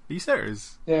 What? Are you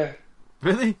serious? Yeah.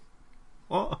 Really?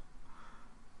 What?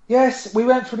 Yes, we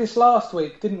went through this last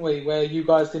week, didn't we? Where you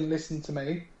guys didn't listen to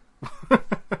me.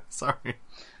 Sorry.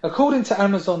 According to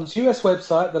Amazon's US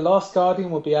website, The Last Guardian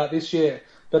will be out this year,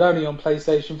 but only on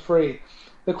PlayStation 3.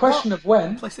 The question of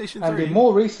when, PlayStation and 3? in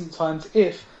more recent times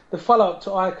if, the follow-up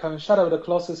to Ico and Shadow of the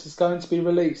Colossus is going to be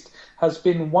released has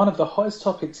been one of the hottest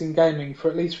topics in gaming for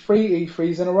at least 3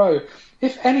 E3s in a row.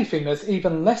 If anything, there's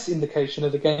even less indication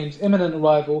of the game's imminent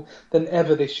arrival than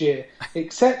ever this year,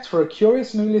 except for a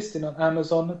curious new listing on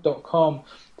Amazon.com.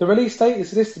 The release date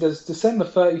is listed as December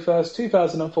 31st,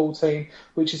 2014,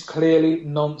 which is clearly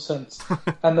nonsense.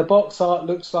 And the box art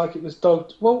looks like it was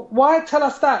dogged. Well, why tell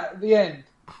us that at the end?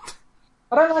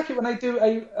 I don't like it when they do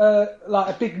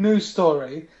a big news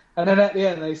story, and then at the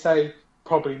end they say,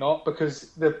 probably not,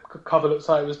 because the cover looks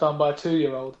like it was done by a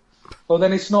 2-year-old. Well,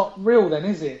 then it's not real then,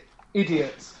 is it?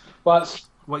 Idiots. But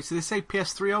Wait, so they say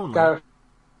PS3 only? Gareth,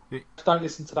 Yeah. don't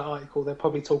listen to that article. They're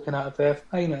probably talking out of their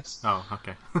anus. Oh,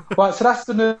 okay. Right, so that's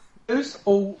the news,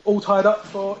 all tied up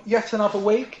for yet another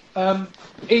week.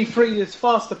 E3 is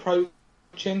fast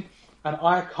approaching, and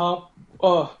I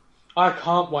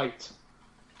can't wait.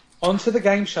 On to the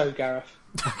game show, Gareth.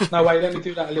 No, wait, let me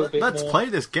do that a little bit Let's more. play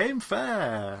this game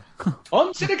fair.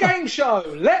 On to the game show.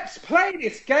 Let's play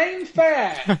this game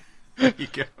fair. There you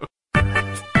go.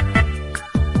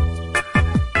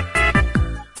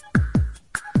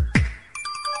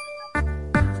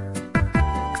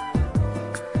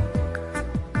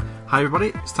 Hi everybody,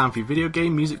 it's time for your video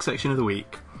game music section of the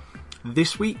week.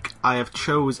 This week I have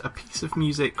chose a piece of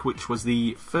music which was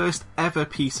the first ever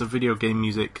piece of video game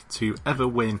music to ever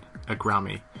win a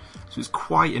Grammy. So it's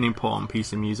quite an important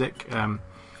piece of music.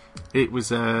 It was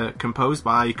composed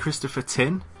by Christopher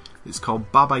Tin. It's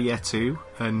called Baba Yetu,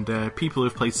 and people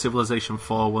who've played Civilization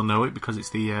 4 will know it because it's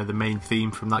the main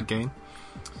theme from that game.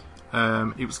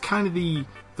 It was kind of the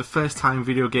first time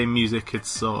video game music had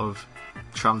sort of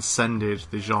transcended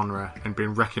the genre and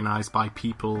been recognised by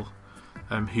people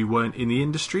who weren't in the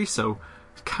industry, so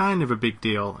it's kind of a big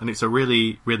deal, and it's a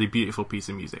really, really beautiful piece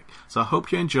of music. So I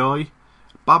hope you enjoy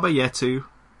Baba Yetu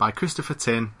by Christopher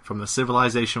Tin from the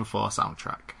Civilization 4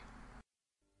 soundtrack.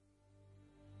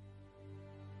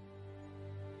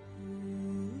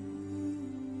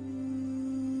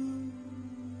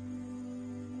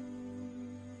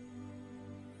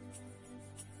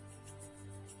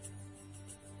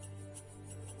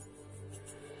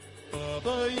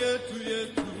 Baba yetu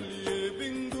yetu liye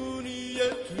mbinguni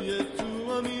yetu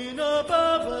yetu amina.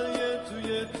 Baba yetu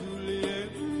yetu liye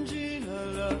jina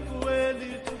lako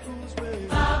litukuzwe.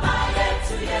 Baba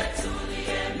yetu yetu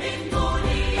liye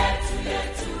mbinguni yetu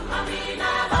yetu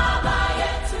amina. Baba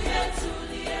yetu yetu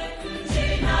liye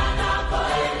jina lako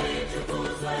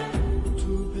litukuzwe.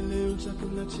 Tupe leo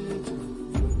chakula chetu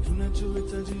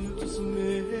tunachohitaji,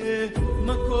 utusamehe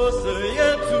makosa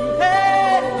yetu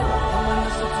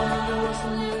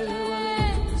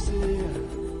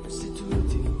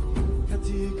usitutie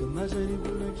katika majaribu,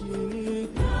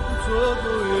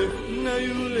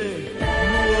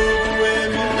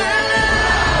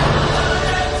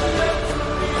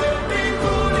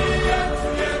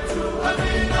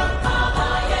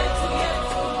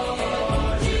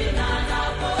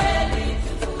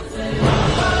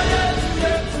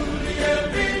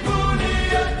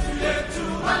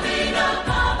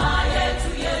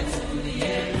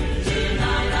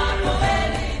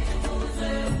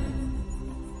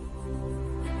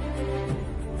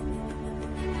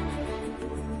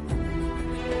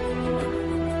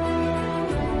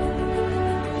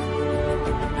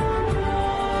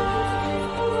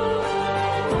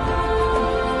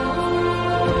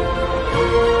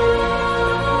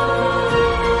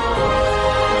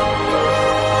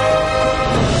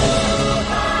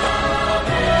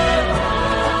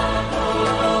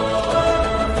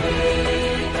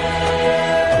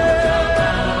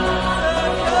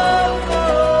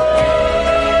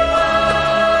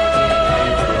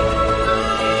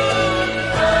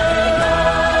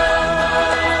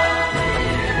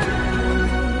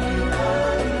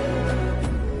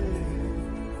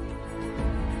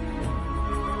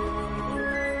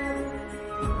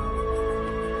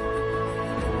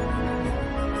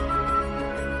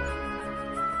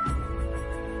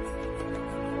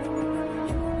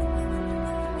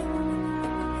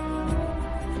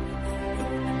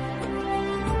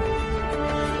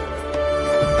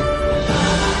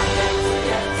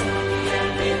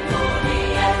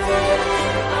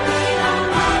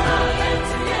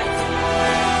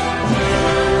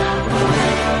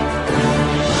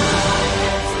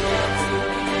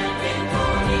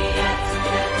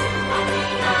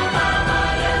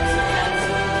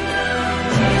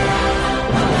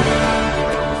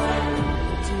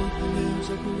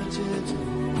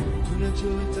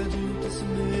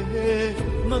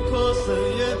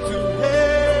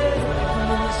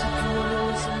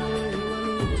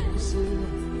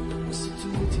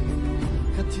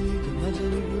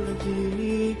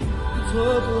 lakini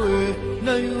utuokoe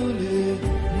na yule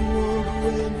mwovu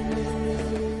wa milele.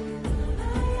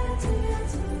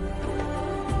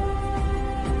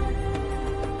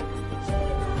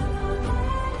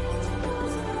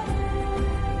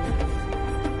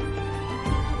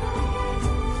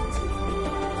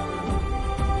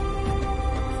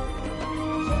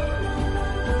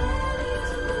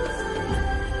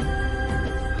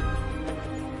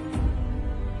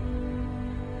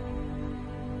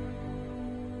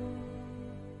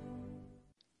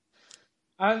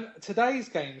 And today's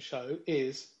game show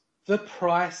is The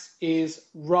Price is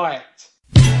Right.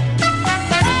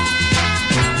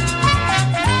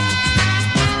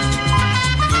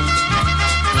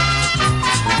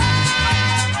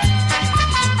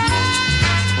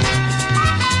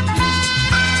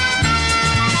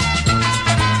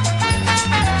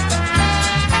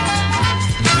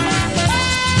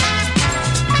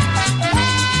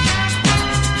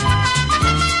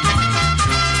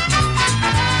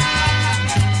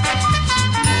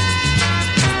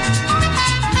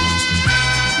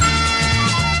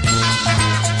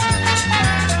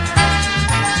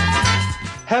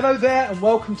 Hello there and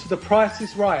welcome to The Price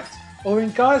is Right, or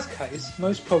in Guy's case,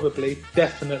 most probably,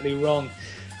 definitely wrong.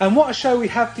 And what a show we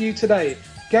have for you today.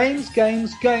 Games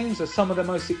are some of the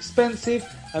most expensive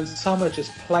and some are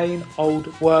just plain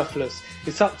old worthless.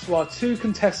 It's up to our two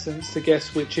contestants to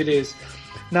guess which it is.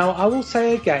 Now I will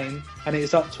say again, and it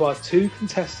is up to our two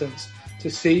contestants to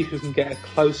see who can get a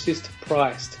closest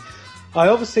priced. I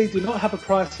obviously do not have a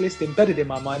price list embedded in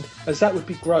my mind, as that would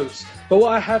be gross, but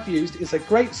what I have used is a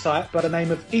great site by the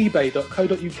name of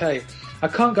ebay.co.uk. I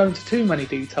can't go into too many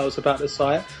details about the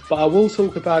site, but I will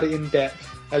talk about it in depth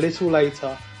a little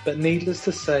later, but needless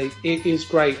to say, it is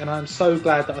great and I'm so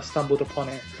glad that I stumbled upon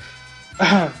it.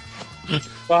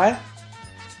 Right?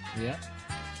 Yeah.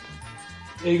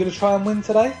 Are you going to try and win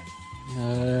today?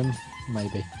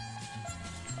 Maybe.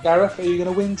 Gareth, are you going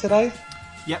to win today?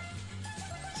 Yep.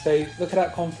 See, look at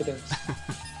that confidence.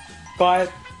 Guy,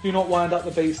 do not wind up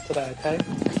the beast today, okay?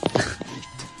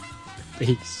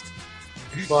 Beast.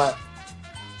 Right.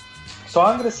 So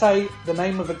I'm going to say the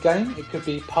name of a game. It could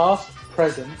be past,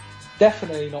 present,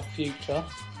 definitely not future.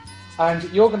 And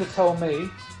you're going to tell me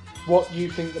what you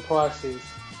think the price is.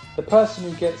 The person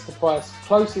who gets the price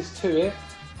closest to it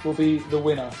will be the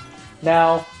winner.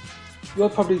 Now, you're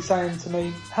probably saying to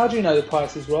me, how do you know the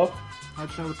prices, Rob? How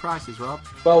do you know the prices, Rob?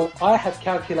 Well, I have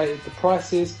calculated the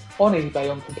prices on eBay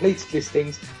on completed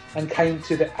listings and came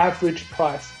to the average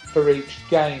price for each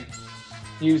game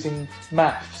using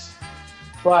maths.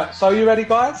 Right, so you ready,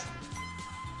 guys?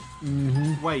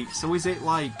 Mm-hmm. Wait, so is it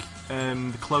like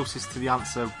the closest to the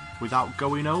answer without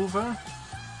going over?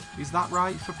 Is that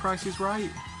right for Price is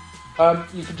Right?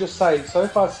 You could just say, so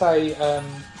if I say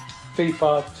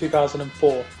FIFA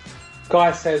 2004,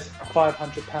 Guy says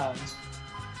 £500,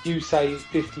 you say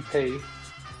 50p,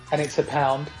 and it's a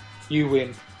pound, you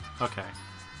win. Okay.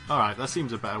 Alright, that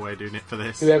seems a better way of doing it for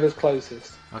this. Whoever's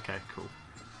closest. Okay, cool.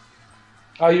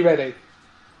 Are you ready?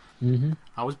 Mm-hmm.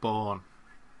 I was born.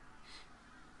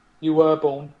 You were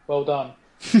born. Well done.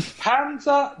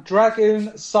 Panzer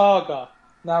Dragoon Saga.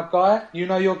 Now, Guy, you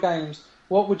know your games.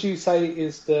 What would you say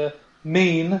is the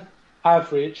mean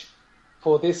average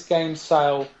for this game's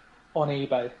sale on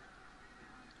eBay?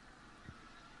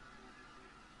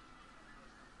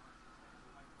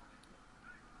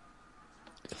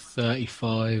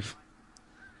 £35.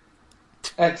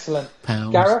 Excellent.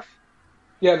 Gareth?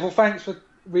 Yeah, well, thanks for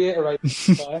reiterating,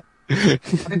 Guy. I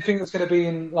didn't think it was going to be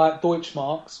in, like,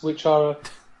 Deutschmarks, which are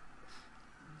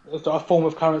a form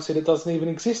of currency that doesn't even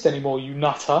exist anymore, you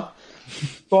nutter.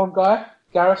 Go on, Guy.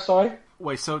 Gareth, sorry.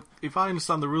 Wait, so if I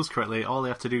understand the rules correctly, all they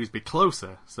have to do is be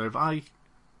closer. So if I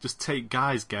just take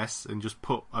Guy's guess and just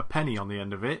put a penny on the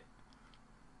end of it,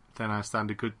 then I stand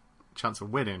a good chance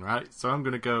of winning, right? So I'm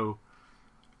going to go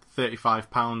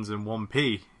 £35 and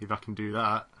 1p, if I can do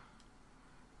that.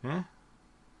 Yeah?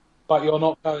 But you're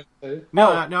not going to.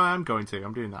 No, I'm going to.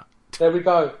 I'm doing that. There we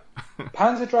go.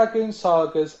 Panzer Dragoon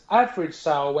Saga's average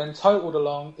sale when totaled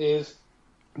along is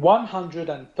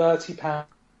 £130.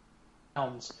 Get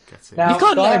it. Now, You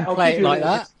can't Guy, let him I'll play give it you a like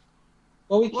little that. bit-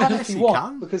 Well, he can Yes, if he he wants,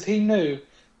 can. because he knew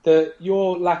that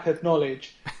your lack of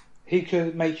knowledge, he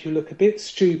could make you look a bit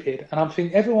stupid, and I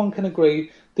think everyone can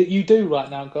agree that you do right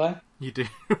now, Guy. You do.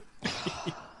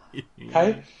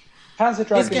 Okay? Panzer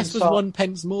Dragoon His guess was Saga, 1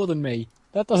 pence more than me.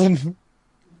 That doesn't...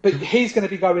 but he's going to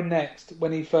be going next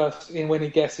when he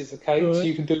guesses, okay? Right. So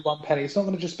you can do 1 penny. It's not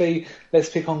going to just be, let's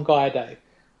pick on Guy Day.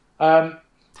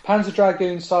 Panzer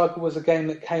Dragoon Saga was a game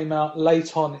that came out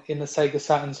late on in the Sega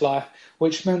Saturn's life,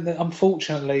 which meant that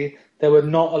unfortunately there were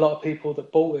not a lot of people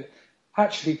that bought it.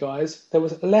 Actually, guys, there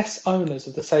was less owners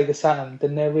of the Sega Saturn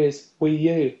than there is Wii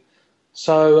U.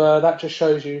 So that just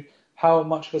shows you how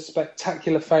much of a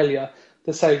spectacular failure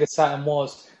the Sega Saturn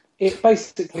was. It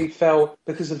basically fell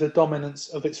because of the dominance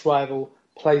of its rival,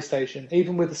 PlayStation.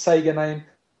 Even with the Sega name,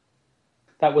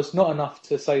 that was not enough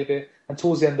to save it, and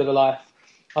towards the end of the life,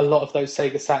 a lot of those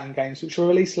Sega Saturn games, which were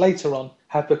released later on,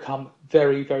 have become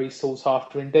very, very sought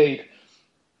after indeed.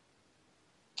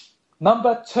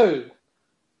 Number 2,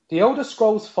 The Elder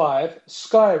Scrolls V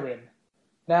Skyrim.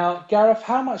 Now, Gareth,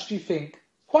 how much do you think,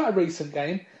 quite a recent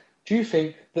game, do you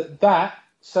think that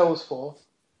sells for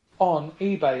on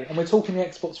eBay? And we're talking the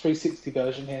Xbox 360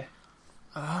 version here.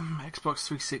 Xbox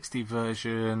 360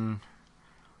 version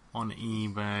on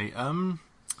eBay.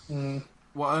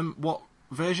 What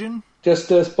version? Just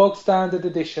the bog standard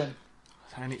edition.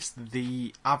 And it's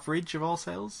the average of all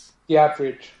sales? The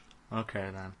average. Okay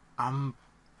then. I'm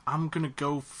gonna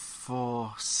go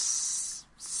for £6.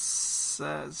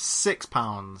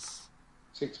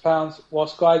 £6.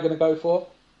 What's Guy going to go for?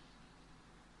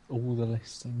 All the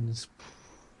listings.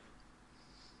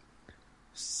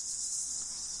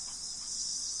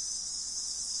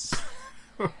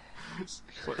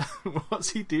 What's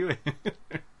he doing? I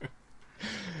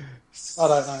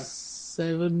don't know.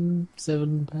 £7.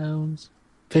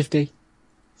 50.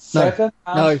 £7.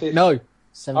 No, £50. no.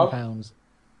 £7. Oh.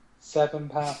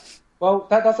 £7. Well,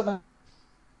 that doesn't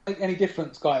make any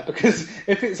difference, Guy, because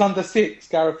if it's under 6,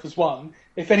 Gareth has won.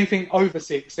 If anything over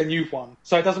 6, then you've won.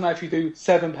 So it doesn't matter if you do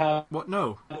 £7 What?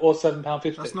 No, or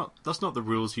 £7.50. that's not the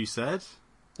rules you said.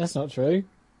 That's not true.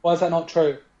 Why is that not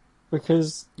true?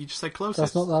 Because You just said closest.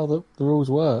 that's not how the rules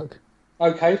work.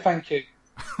 Okay, thank you.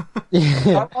 Yeah.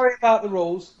 Don't worry about the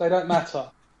rules; they don't matter.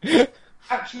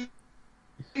 Actually,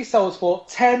 he sells for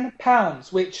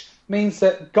 £10, which means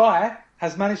that Guy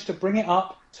has managed to bring it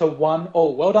up to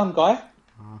 1-1. Well done, Guy.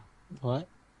 What?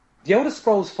 The Elder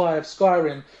Scrolls V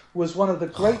Skyrim was one of the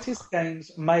greatest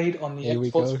games made on the Here we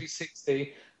Xbox go.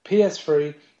 360,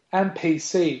 PS3, and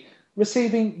PC,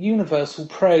 receiving universal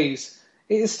praise.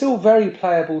 It is still very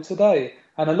playable today,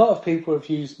 and a lot of people have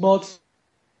used mods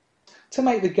to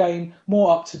make the game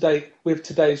more up to date with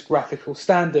today's graphical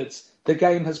standards. The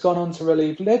game has gone on to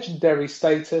relieve legendary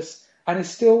status and is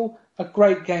still a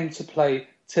great game to play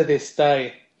to this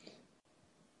day.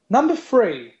 Number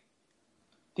 3,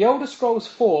 The Elder Scrolls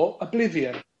 4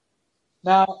 Oblivion.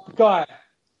 Now, Guy,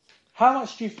 how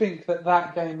much do you think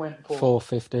that game went for?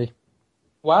 $4.50.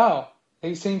 Wow,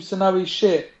 he seems to know his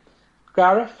shit.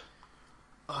 Gareth?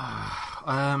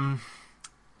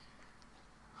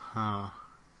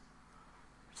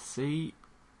 See,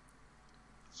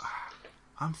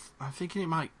 I'm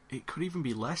thinking it could even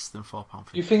be less than £4.50.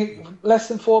 You think less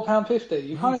than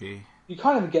 £4.50? Maybe. You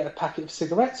can't even get a packet of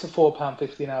cigarettes for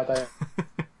 £4.50 nowadays.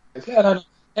 Let alone an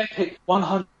epic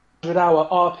 100-hour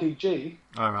RPG.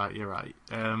 All right, you're right.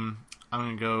 I'm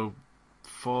gonna go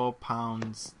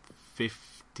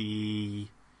 £4.52.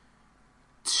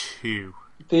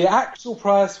 The actual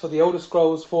price for the Elder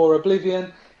Scrolls 4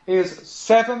 Oblivion is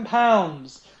 £7.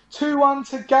 2-1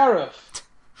 to Gareth.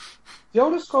 The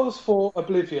Elder Scrolls 4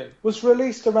 Oblivion was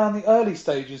released around the early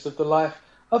stages of the life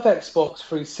of Xbox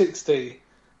 360.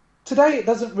 Today it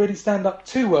doesn't really stand up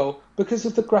too well because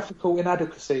of the graphical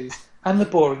inadequacies and the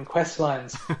boring quest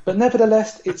lines, but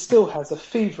nevertheless it still has a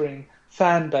fevering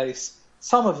fan base,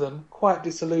 some of them quite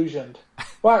disillusioned.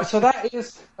 Right, so that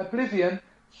is Oblivion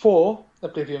 4,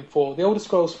 the Elder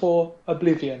Scrolls 4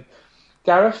 Oblivion.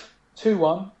 Gareth,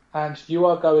 2-1, and you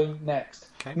are going next.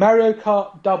 Okay. Mario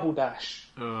Kart Double Dash,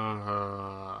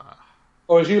 Uh,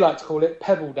 or as you like to call it,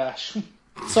 Pebble Dash.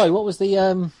 Sorry, what was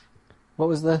the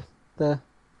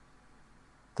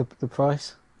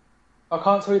price? I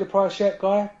can't tell you the price yet,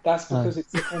 Guy. That's because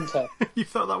it's a contest. you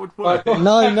thought that would work? Right.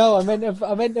 No, I meant of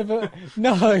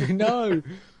no.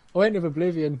 I went with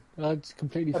Oblivion. I just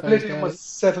completely phased Oblivion out. was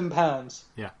 £7,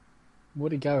 Yeah,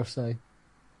 What did Gareth say?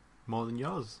 more than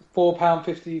yours.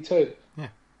 £4.52. Yeah,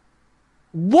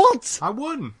 What? I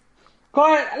won.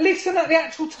 Guy, listen at the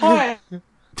actual time.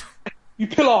 You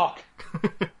pillark.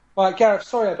 Right, Gareth,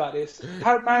 sorry about this.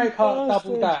 Mario Kart Double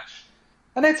bastard. Dash.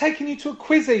 And they're taking you to a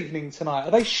quiz evening tonight.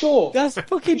 Are they sure? That's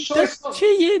fucking Sure that's it's not-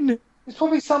 cheating. It's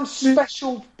probably some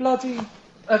special bloody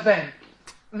event.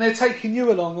 And they're taking you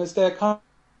along as their kind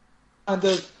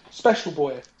of special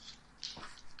boy.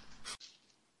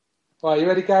 Right, you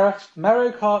ready, Gareth?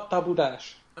 Mario Kart Double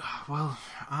Dash. Well,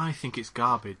 I think it's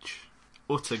garbage.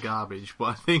 Utter garbage. But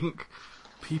I think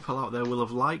people out there will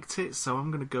have liked it, so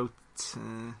I'm going to go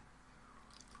to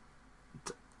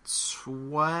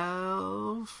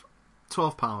 £12.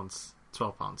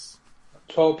 £12.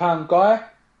 £12 Guy.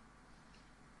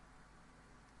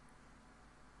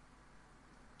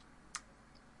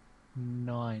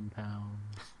 £9.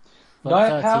 £9?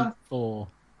 34.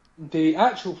 The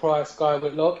actual price, Guy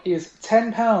Whitlock, is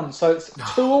 £10, so it's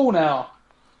 2-2 now.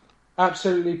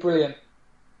 Absolutely brilliant.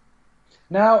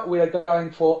 Now we are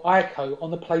going for Ico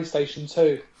on the PlayStation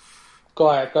 2.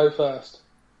 Guy, go first.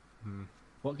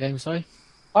 What game, sorry?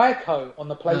 Ico on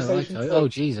the PlayStation 2. Oh,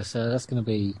 Jesus, that's going to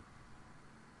be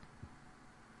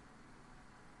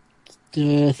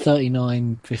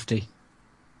 $39.50.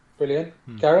 Brilliant.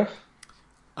 Gareth?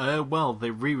 Well,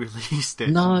 they re-released it.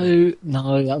 No,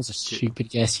 that was a stupid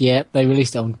guess. Yeah, they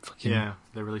released it on fucking... Yeah,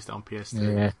 they released it on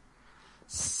PS3. Yeah.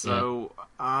 So,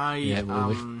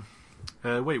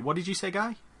 wait, what did you say,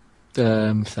 Guy?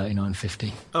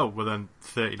 $39.50. Oh, well then,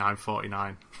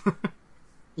 £39.49.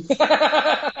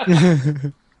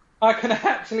 I can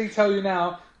actually tell you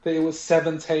now that it was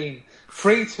 17.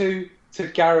 3-2 to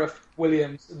Gareth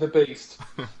Williams, the Beast.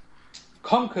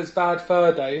 Conker's Bad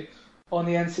Fur Day on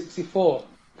the N64.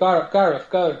 Gareth,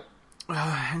 go.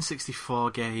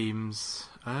 N64 games.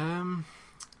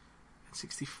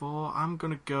 N64, I'm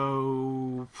gonna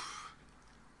go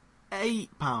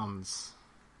 £8.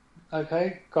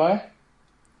 Okay, Guy.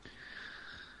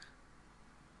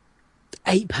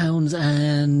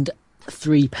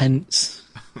 £8.03.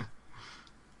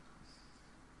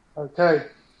 Okay.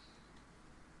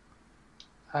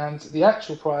 And the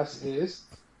actual price is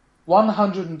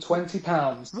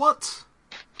 £120. What?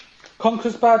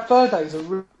 Conker's Bad Fur Day is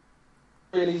a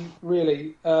really,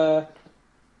 really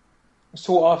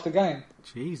sought after game.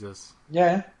 Jesus.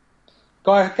 Yeah.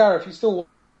 Gareth, you still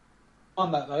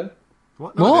won that though.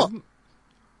 What? What? I didn't.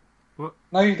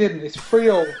 No, you didn't. It's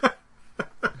 3-3.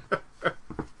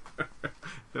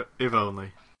 If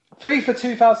only. FIFA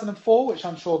 2004, which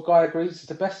I'm sure Guy agrees is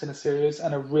the best in the series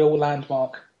and a real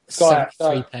landmark. Guy,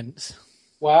 go. 73 pence.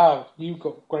 Wow, you've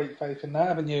got great faith in that,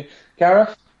 haven't you?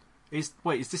 Gareth? Is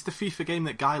this the FIFA game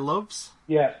that Guy loves?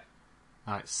 Yeah.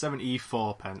 Alright,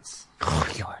 74 pence.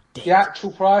 Oh, you're a dick. The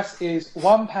actual price is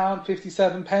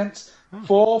 £1.57.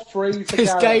 4-3 to This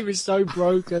Gareth. game is so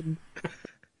broken.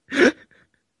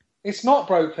 It's not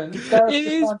broken. Gareth It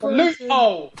just is found a broken.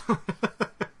 loophole.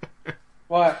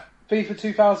 Right, FIFA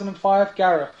 2005,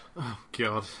 Gareth. Oh,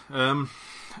 God.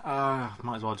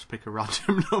 Might as well just pick a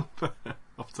random number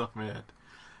off the top of my head.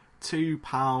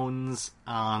 £2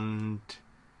 and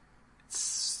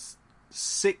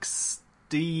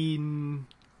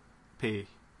 16p.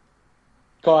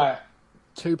 Guy.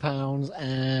 £2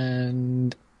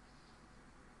 and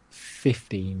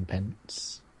 15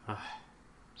 pence.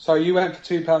 So you went for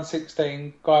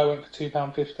 £2.16, Guy went for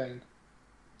 £2.15.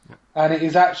 And it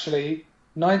is actually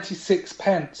 96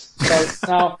 pence. So it's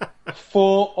now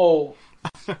 4-all.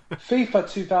 FIFA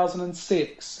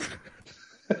 2006.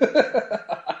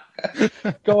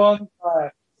 Go on,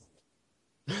 Guy.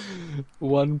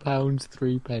 £1,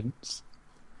 3 pence.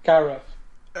 Gareth.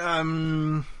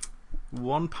 £1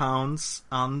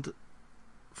 and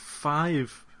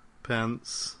 5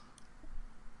 pence.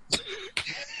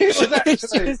 It was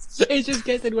actually, It's just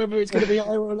guessing whether it's going to be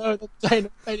higher or lower. That's saying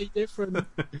any different.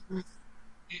 it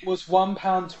was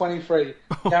 £1.23.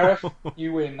 Gareth,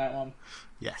 you win that one.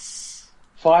 Yes.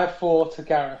 5-4 to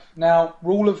Gareth. Now,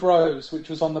 Rule of Rose, which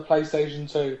was on the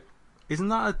PlayStation 2. Isn't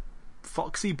that a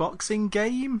Foxy boxing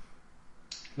game?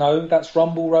 No, that's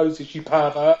Rumble Roses, you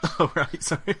pervert. Oh, right,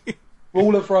 sorry.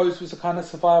 Rule of Rose was a kind of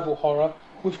survival horror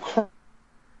with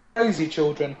crazy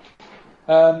children.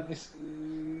 It's,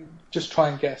 just try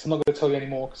and guess. I'm not going to tell you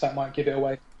anymore because that might give it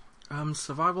away.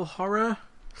 Survival horror?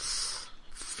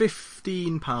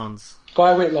 £15.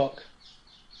 Guy Whitlock.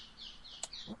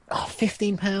 Oh,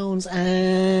 £15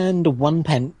 and 1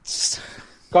 pence.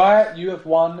 Guy, you have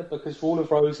won because Rule of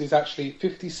Rose is actually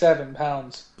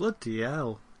 £57. Bloody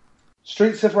hell.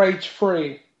 Streets of Rage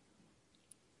 3.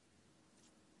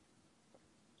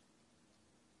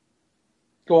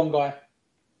 Go on, Guy.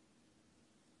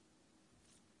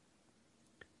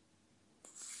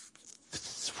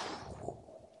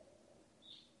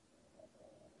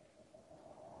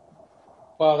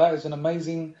 Wow, that is an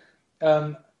amazing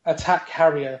attack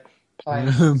carrier playing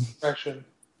expression.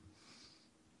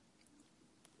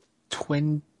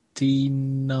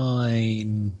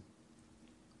 £29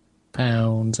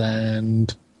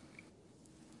 and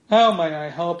How may I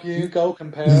help you? Goal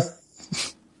compare.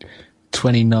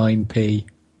 29p.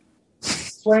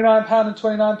 £29 and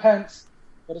 29 pence.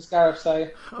 What does Gareth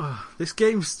say? Oh, this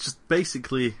game's just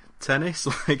basically tennis.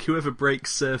 Like, whoever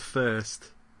breaks serve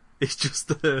first, it's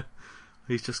just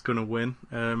he's just gonna win.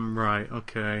 Right,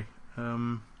 okay.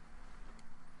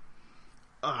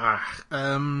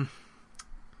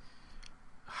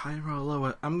 Higher or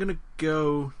lower? I'm gonna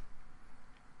go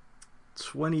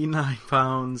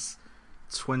 £29,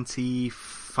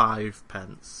 25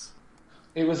 pence.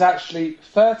 It was actually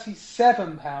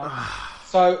 £37.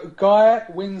 So Guy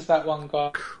wins that one,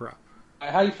 Guy. Crap.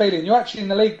 How are you feeling? You're actually in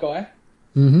the league, Guy.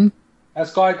 Mm-hmm.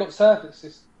 Has Guy got service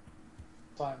this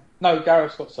time? No,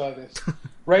 Gareth's got service.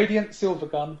 Radiant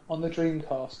Silvergun on the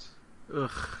Dreamcast.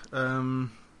 Ugh.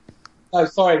 No,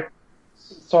 sorry,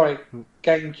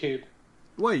 GameCube.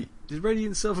 Wait, did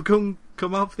Radiant Silvergun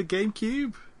come out for the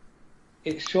GameCube?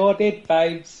 It sure did,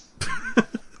 babes.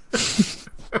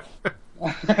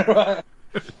 Right.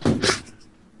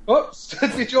 Oops,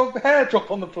 did your hair drop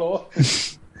on the floor?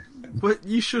 But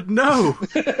you should know.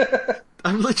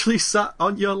 I'm literally sat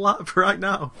on your lap right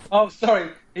now. Oh,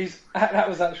 sorry. That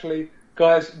was actually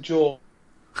Guy's jaw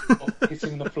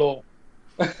hitting the floor.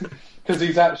 Because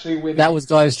he's actually winning. That was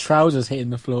Guy's trousers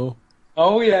hitting the floor.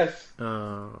 Oh, yes.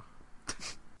 Oh.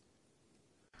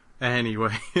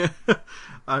 Anyway,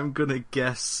 I'm gonna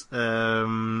guess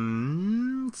 £60.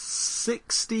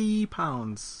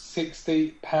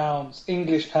 £60.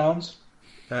 English pounds.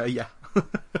 Yeah.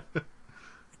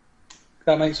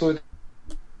 That makes all the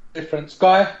difference.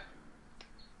 Guy,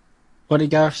 What did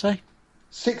Gareth say?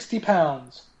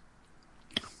 £60.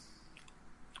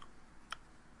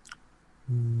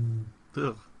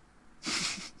 Ugh.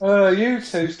 You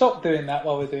two, stop doing that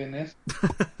while we're doing this.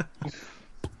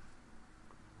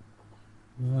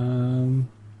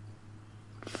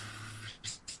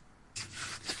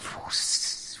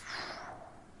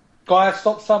 Guy,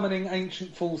 stop summoning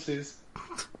ancient forces.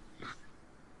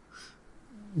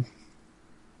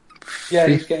 Yeah,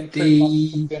 he's getting 3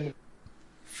 months at the end of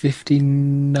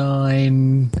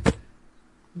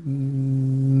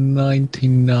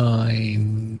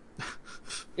 59.99.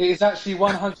 It is actually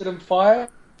 105,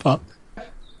 Fuck.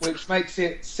 which makes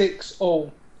it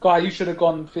 6-all. Guy, you should have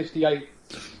gone 58.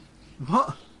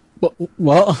 What?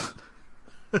 What?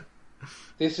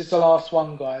 This is the last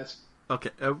one, guys. Okay,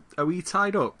 are we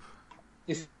tied up?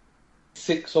 It's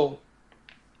 6-all.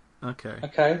 Okay.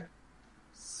 Okay.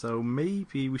 So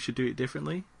maybe we should do it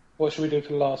differently. What should we do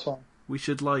for the last one? We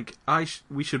should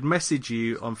we should message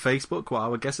you on Facebook what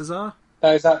our guesses are.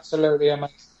 That is absolutely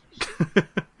amazing.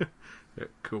 Yeah,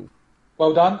 cool.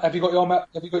 Well done. Have you got your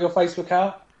Facebook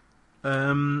out?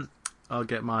 I'll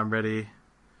get mine ready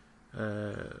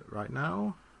right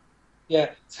now.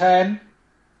 Yeah. 10.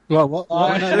 Well, what?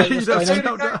 Nine. No, wait, You what's don't going say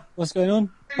on? no. What's going on?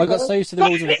 I got so used to the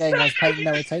rules of the game, I was paying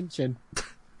no attention.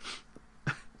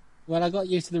 Well, I got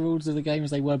used to the rules of the game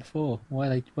as they were before. Why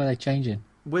are they changing?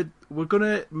 We're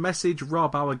gonna message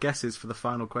Rob our guesses for the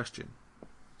final question.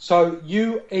 So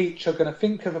you each are going to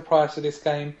think of a price of this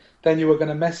game. Then you are going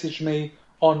to message me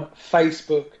on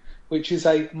Facebook, which is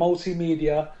a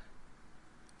multimedia,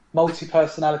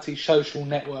 multi-personality social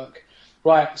network.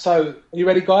 Right. So are you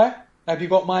ready, Guy? Have you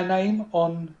got my name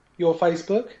on your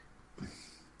Facebook?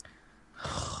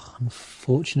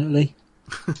 Unfortunately.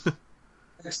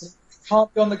 Excellent. It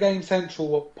can't be on the Game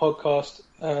Central podcast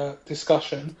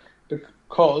discussion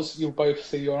because you'll both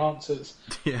see your answers.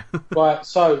 Yeah. Right,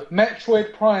 so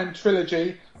Metroid Prime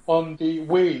Trilogy on the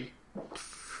Wii.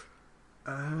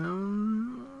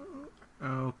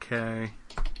 Okay.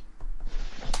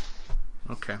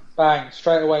 Okay. Bang,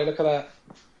 straight away, look at that.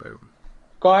 Boom.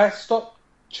 Guys, stop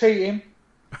cheating.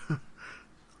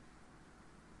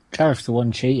 Gareth's the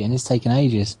one cheating. It's taken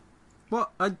ages.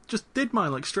 What? I just did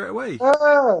mine like straight away.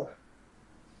 Oh.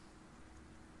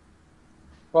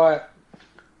 Right,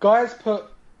 guys put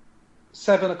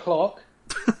 7 o'clock.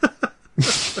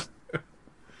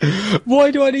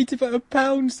 Why do I need to put a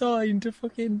pound sign to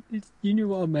fucking... You knew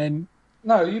what I meant.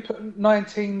 No, you put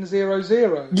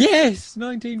 1900. Yes!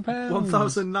 £19.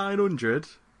 1,900.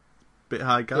 Bit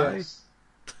high, guy. Yes.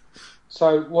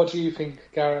 So, what do you think,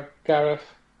 Gareth?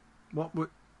 What would...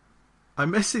 I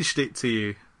messaged it to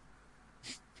you.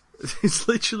 It's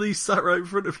literally sat right in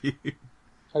front of you.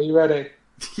 Are you ready?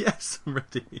 Yes, I'm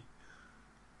ready.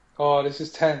 Oh, this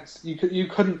is tense. You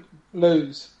couldn't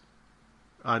lose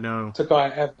I know. to Guy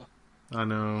ever. I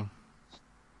know.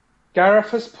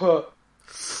 Gareth has put...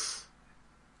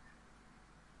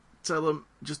 Tell them,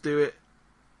 just do it.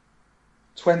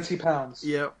 £20.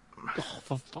 Yep. Oh,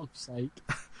 for fuck's sake.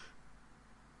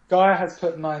 Guy has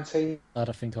put 19. I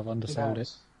don't think I've undersold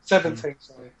it. 17,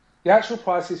 sorry. The actual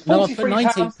price is No, I put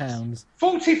 £43. £19.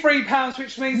 £43,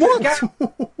 which means What? that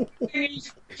Gareth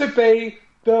continues to be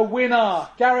the winner.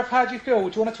 Gareth, how do you feel?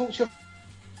 Do you want to talk to your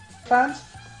fans?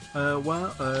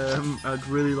 I'd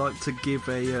really like to give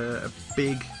a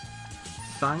big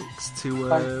thanks to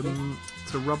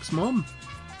Rob's mum.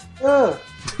 Ugh.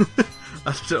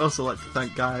 I'd also like to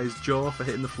thank Guy's jaw for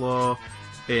hitting the floor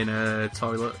in a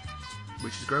toilet,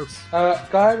 which is gross.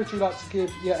 Guy, would you like to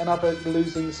give yet another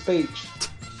losing speech?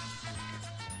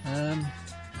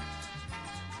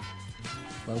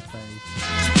 Well played.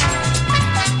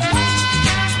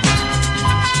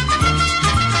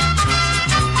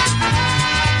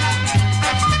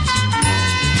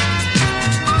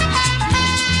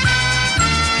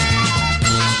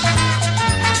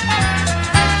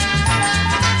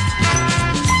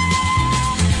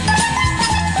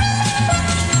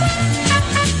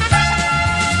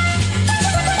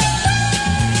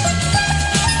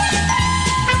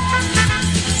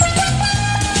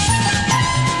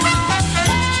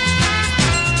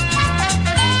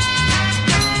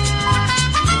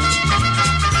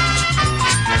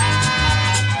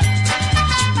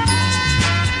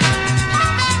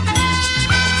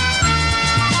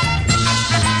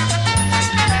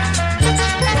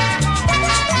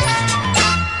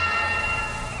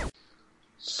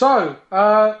 So,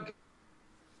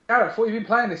 Gareth, what have you been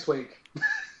playing this week?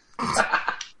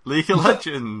 League of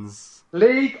Legends.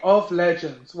 League of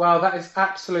Legends. Wow, that is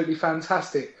absolutely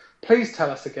fantastic. Please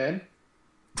tell us again.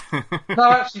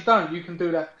 No, actually don't. You can do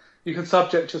that. You can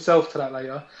subject yourself to that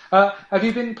later. Have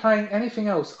you been playing anything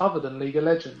else other than League of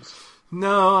Legends?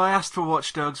 No, I asked for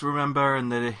Watch Dogs, remember,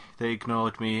 and they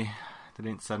ignored me. They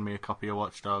didn't send me a copy of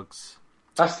Watch Dogs.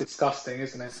 That's disgusting,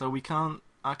 isn't it? So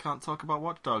I can't talk about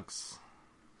Watch Dogs.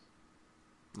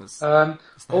 That's the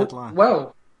headline.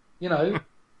 Well, you know,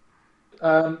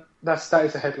 that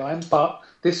is a headline. But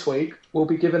this week we'll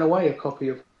be giving away a copy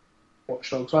of Watch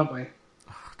Dogs, won't we?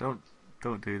 Don't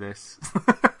do this.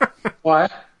 Why?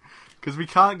 Because we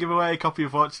can't give away a copy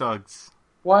of Watch Dogs.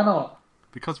 Why not?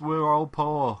 Because we're all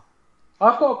poor.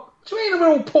 I've got... What do you mean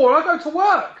we're all poor? I go to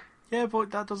work. Yeah, but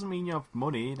that doesn't mean you have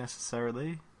money,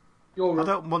 necessarily. You're I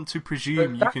don't want to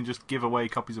presume you can just give away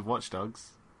copies of Watch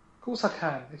Dogs. Of course I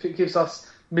can, if it gives us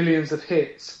millions of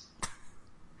hits.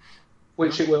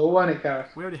 Which it will, won't it,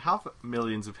 Gareth? We already have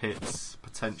millions of hits,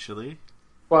 potentially.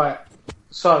 Right.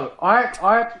 So, I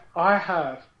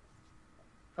have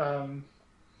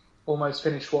almost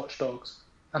finished Watch Dogs,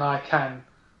 and I can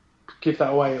give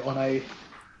that away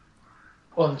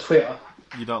on Twitter.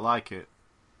 You don't like it?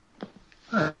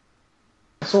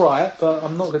 It's alright, but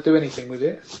I'm not going to do anything with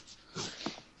it.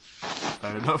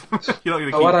 Fair enough. You're not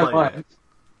going to Oh, keep I don't playing mind. it?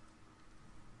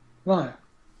 No.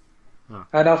 Oh.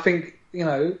 And I think,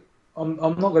 I'm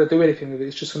not going to do anything with it.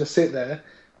 It's just going to sit there.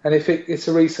 And if it's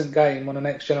a recent game on a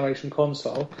next generation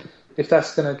console, if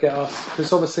that's going to get us...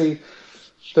 Because obviously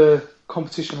the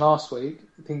competition last week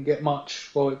didn't get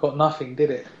much. Well, it got nothing, did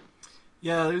it?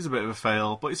 Yeah, it was a bit of a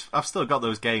fail, but I've still got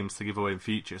those games to give away in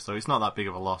future, so it's not that big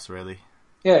of a loss, really.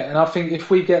 Yeah, and I think if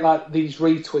we get like these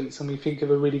retweets and we think of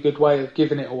a really good way of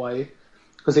giving it away,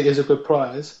 because it is a good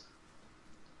prize,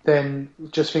 then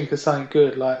just think of something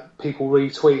good, like people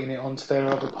retweeting it onto their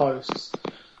other posts.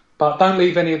 But don't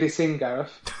leave any of this in,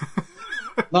 Gareth.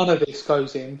 None of this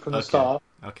goes in from the start.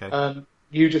 Okay.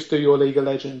 You just do your League of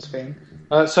Legends thing.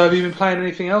 So have you been playing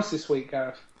anything else this week,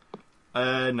 Gareth?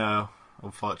 No,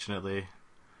 unfortunately.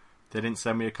 They didn't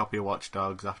send me a copy of Watch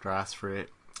Dogs after I asked for it,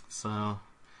 so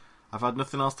I've had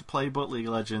nothing else to play but League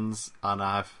of Legends, and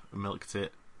I've milked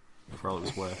it for all it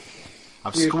was worth.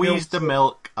 I've squeezed the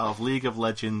milk out of League of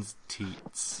Legends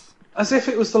teats. As if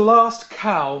it was the last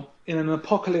cow in an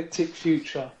apocalyptic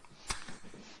future.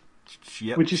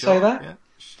 Yep, Would you say that? Yeah.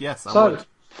 Yes, I would.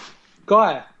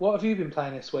 Guy, what have you been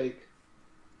playing this week?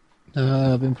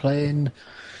 I've been playing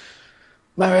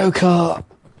Mario Kart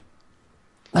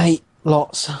 8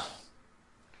 lots.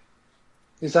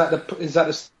 Is that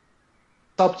the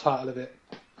subtitle of it?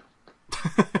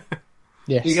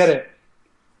 Yes. You get it?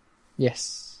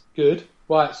 Yes. Good.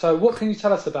 Right, so what can you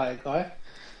tell us about it, Guy?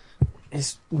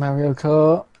 It's Mario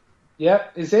Kart.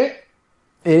 Yep, is it?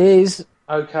 It is.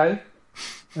 Okay.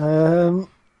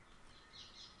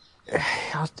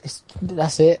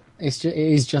 That's it. It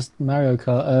is just Mario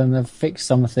Kart. They've fixed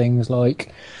some things,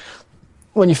 like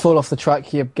when you fall off the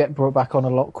track, you get brought back on a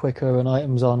lot quicker, and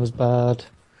items aren't as bad.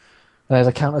 There's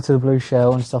a counter to the blue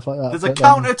shell and stuff like that. There's a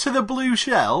counter to the blue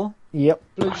shell? Yep.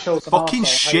 Blue shell's an Fucking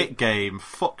arsehole, shit game.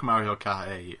 Fuck Mario Kart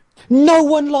 8. No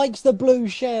one likes the blue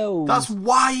shells. That's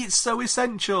why it's so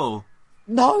essential.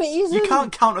 No, it isn't. You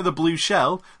can't counter the blue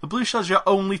shell. The blue shell's your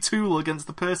only tool against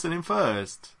the person in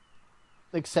first.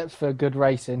 Except for good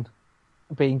racing,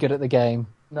 being good at the game,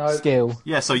 No. skill.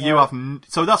 Yeah, so you have...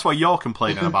 So that's why you're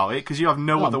complaining about it, because you have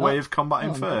no other way of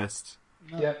combating first.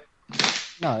 Yep.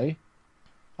 No.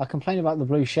 I complain about the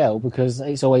blue shell because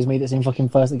it's always me that's in fucking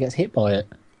first that gets hit by it.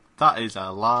 That is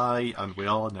a lie, and we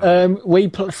all know.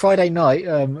 Friday night,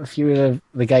 a few of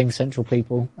the Gamecentral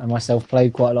people and myself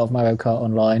played quite a lot of Mario Kart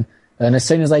online, and as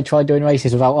soon as they tried doing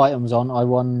races without items on, I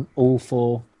won all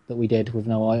 4 that we did with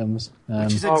no items.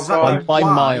 Which is right. exactly by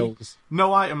why miles.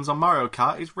 no items on Mario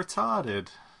Kart is retarded.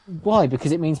 Why?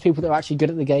 Because it means people that are actually good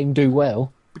at the game do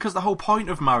well. Because the whole point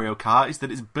of Mario Kart is that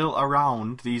it's built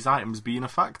around these items being a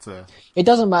factor. It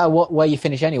doesn't matter where you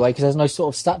finish anyway, because there's no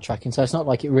sort of stat tracking, so it's not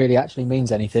like it really actually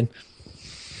means anything.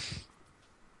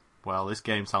 Well, this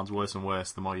game sounds worse and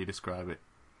worse the more you describe it.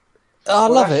 I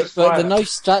love that's it, just but right. the no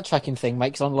stat tracking thing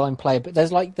makes online play. But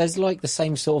there's like the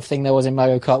same sort of thing there was in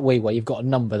Mario Kart Wii, where you've got a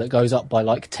number that goes up by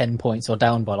like 10 points or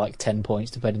down by like 10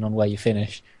 points, depending on where you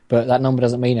finish. But that number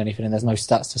doesn't mean anything, and there's no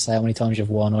stats to say how many times you've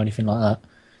won or anything like that.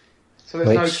 So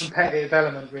there's no competitive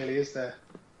element, really, is there?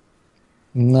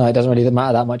 No, it doesn't really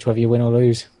matter that much whether you win or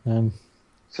lose.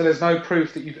 So there's no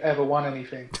proof that you've ever won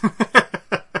anything?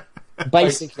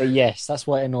 Basically, yes. That's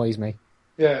why it annoys me.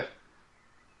 Yeah.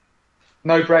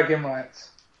 No bragging rights.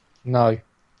 No.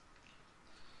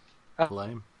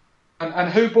 Lame. And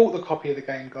who bought the copy of the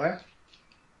game, Guy?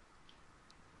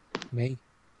 Me.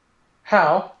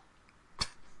 How?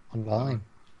 Online.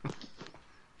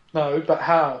 No, but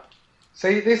how?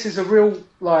 See, this is a real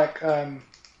a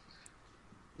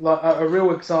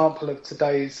real example of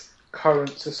today's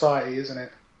current society, isn't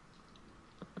it?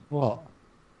 What?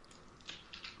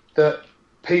 That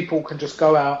people can just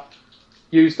go out,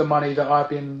 use the money that I've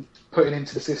been putting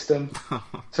into the system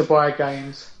to buy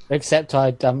games. Except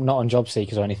I'm not on job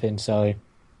seekers or anything, so...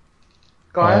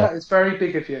 Guy, that is very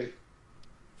big of you.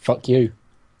 Fuck you.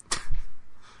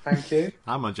 Thank you.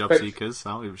 I'm on job But- seekers,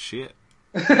 I don't give a shit.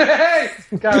 Hey!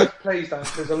 Gareth, please don't,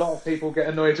 because a lot of people get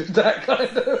annoyed with that kind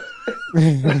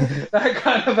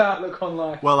of outlook on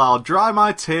life. Well, I'll dry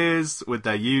my tears with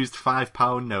their used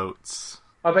 £5 notes.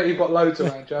 I bet you've got loads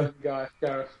around you, haven't you,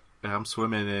 Gareth? Yeah, I'm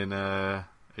swimming in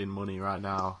money right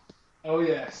now. Oh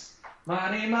yes,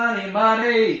 money, money,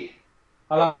 money.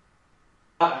 I like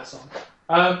that song.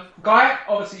 Guy,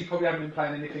 obviously you probably haven't been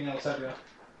playing anything else, have you?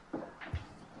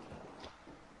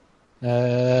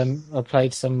 I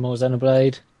played some more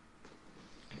Xenoblade.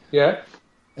 Yeah.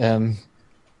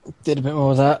 Did a bit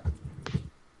more of that.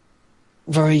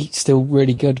 Still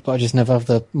really good, but I just never have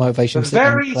the motivation to sit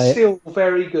down and play it.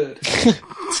 Very good.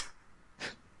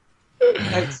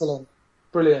 Excellent.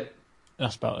 Brilliant.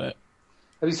 That's about it.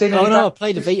 Have you seen Oh any no, I back-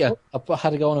 played a Vita. I had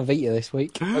to go on a Vita this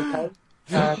week. Okay.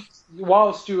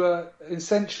 Whilst you were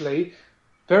essentially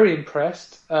very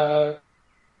impressed, but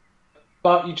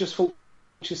you just thought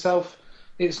to yourself,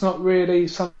 it's not really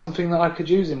something that I could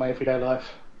use in my everyday life.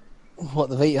 What,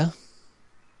 the Vita?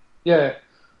 Yeah.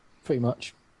 Pretty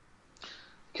much.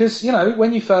 Because,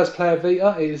 when you first play a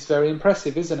Vita, it is very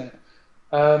impressive, isn't it?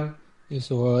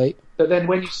 It's alright. But then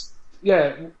when you...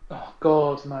 Yeah. Oh,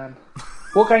 God, man.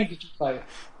 What game did you play?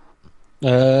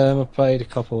 I played a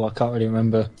couple. I can't really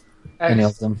remember any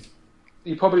of them.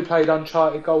 You probably played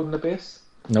Uncharted Golden Abyss?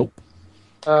 Nope.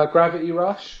 Gravity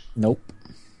Rush? Nope.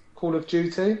 Call of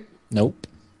Duty? Nope.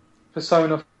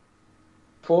 Persona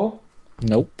 4?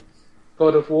 Nope.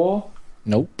 God of War?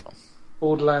 Nope.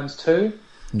 Borderlands 2?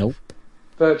 Nope.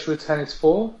 Virtua Tennis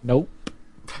 4? Nope.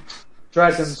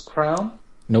 Dragon's Crown?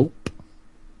 Nope.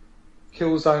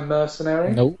 Killzone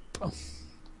Mercenary? Nope.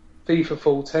 FIFA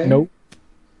 14? Nope.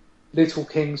 Little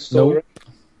King's Story?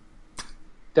 Nope.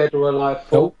 Dead or Alive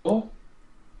 4?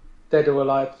 Dead or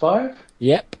Alive 5?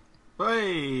 Yep.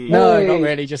 Hey! No, Hey. not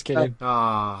really, just kidding.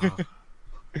 Ah.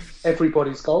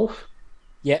 Everybody's Golf?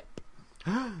 Yep.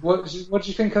 What did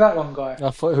you think of that one, Guy? I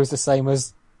thought it was the same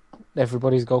as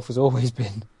Everybody's Golf has always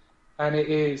been. And it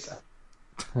is.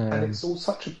 And Um, it's all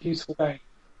such a beautiful game.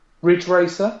 Ridge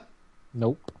Racer?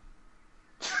 nope.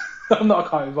 I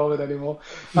can't be bothered anymore.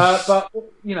 But,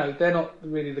 they're not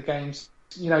really the games.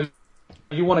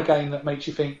 You want a game that makes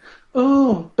you think,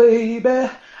 oh, baby,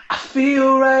 I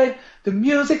feel right. The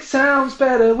music sounds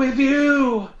better with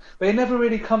you. But it never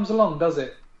really comes along, does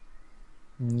it?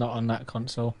 Not on that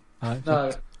console. I don't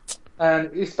No. think. And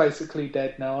it's basically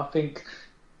dead now. I think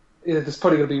there's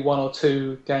probably going to be one or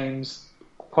two games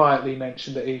quietly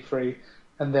mentioned at E3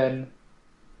 and then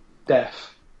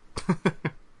death.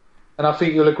 And I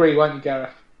think you'll agree, won't you,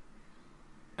 Gareth?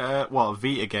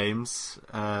 Vita games?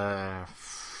 I'd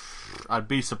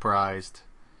be surprised.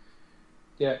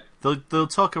 Yeah. They'll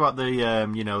talk about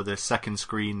the the second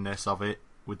screenness of it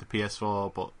with the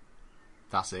PS4, but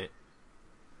that's it.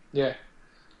 Yeah.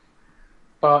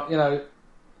 But,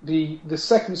 the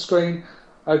second screen,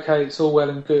 okay, it's all well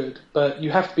and good, but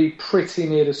you have to be pretty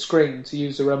near the screen to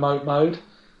use the remote mode.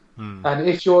 And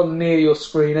if you're near your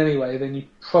screen anyway, then you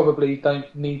probably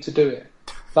don't need to do it.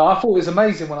 But I thought it was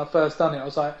amazing when I first done it. I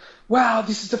was like, wow,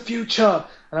 this is the future.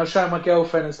 And I was showing my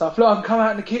girlfriend and stuff, look, I can come out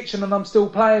in the kitchen and I'm still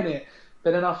playing it.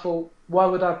 But then I thought, why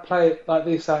would I play it like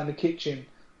this out in the kitchen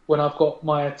when I've got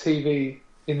my TV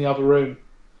in the other room?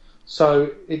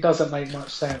 So it doesn't make much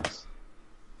sense.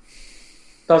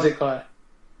 Does it, Guy?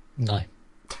 No.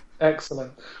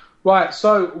 Excellent. Right,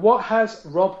 so what has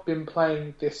Rob been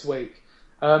playing this week?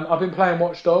 I've been playing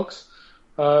Watch Dogs.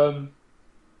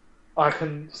 I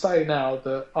can say now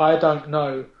that I don't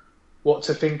know what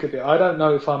to think of it. I don't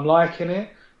know if I'm liking it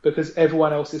because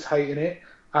everyone else is hating it,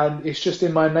 and it's just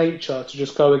in my nature to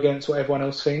just go against what everyone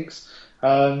else thinks.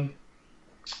 I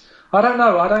don't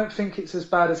know. I don't think it's as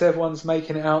bad as everyone's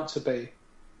making it out to be.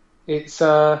 It's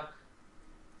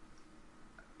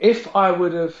if I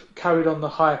would have carried on the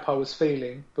hype I was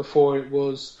feeling before it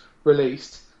was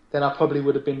released, then I probably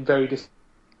would have been very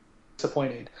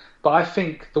disappointed. But I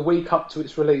think the week up to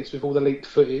its release, with all the leaked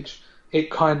footage, it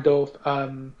kind of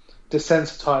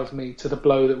desensitized me to the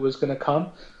blow that was going to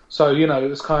come. So, it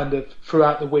was kind of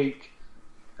throughout the week,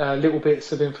 little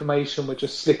bits of information were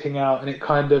just slipping out, and it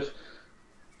kind of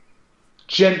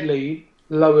gently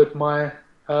lowered my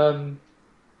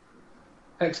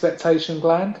expectation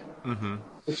gland,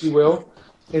 if you will,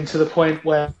 into the point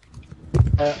where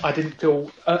I didn't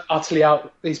feel utterly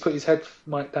out. He's put his head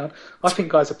mic down. I think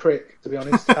Guy's a prick, to be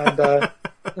honest. And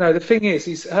the thing is,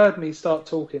 he's heard me start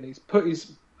talking. He's put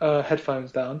his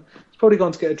headphones down. He's probably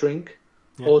gone to get a drink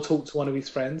or talk to one of his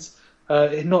friends,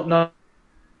 not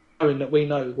knowing that we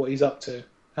know what he's up to.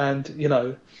 And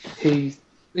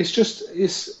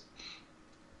it's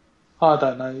I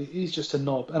don't know. He's just a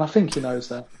knob, and I think he knows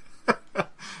that.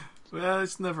 Well,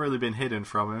 it's never really been hidden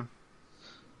from him.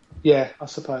 Yeah, I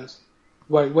suppose.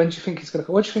 Wait, when do you think he's going to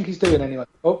come? What do you think he's doing anyway?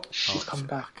 Oh, she's coming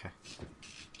back. Okay.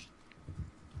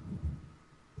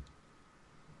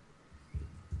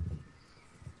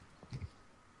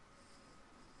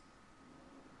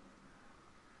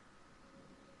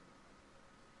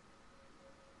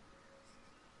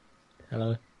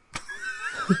 Hello.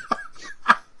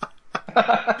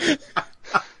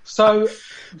 So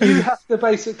you have to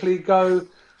basically go,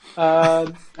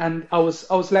 and I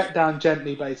was let down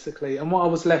gently, basically. And what I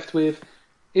was left with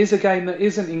is a game that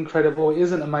isn't incredible, it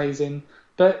isn't amazing,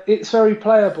 but it's very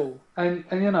playable. And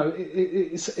you know,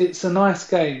 it's a nice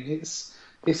game.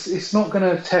 It's not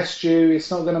going to test you.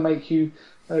 It's not going to make you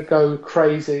go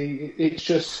crazy. It's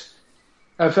just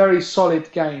a very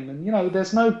solid game. And you know,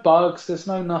 there's no bugs, there's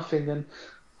no nothing. And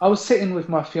I was sitting with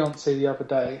my fiance the other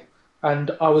day,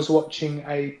 and I was watching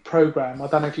a program. I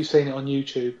don't know if you've seen it on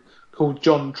YouTube, called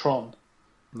John Tron.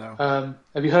 No.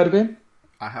 Have you heard of him?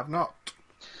 I have not.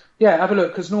 Yeah, have a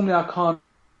look, because normally I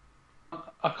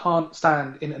can't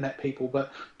stand internet people,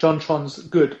 but John Tron's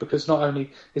good because not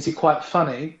only is he quite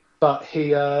funny, but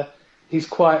he's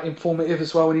quite informative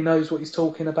as well, and he knows what he's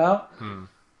talking about.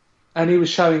 And he was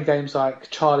showing games like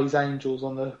Charlie's Angels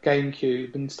on the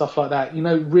Gamecube and stuff like that. You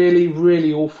know, really,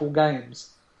 really awful games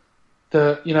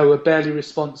that, you know, were barely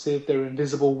responsive. There were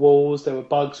invisible walls. There were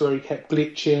bugs where he kept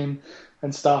glitching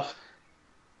and stuff.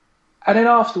 And then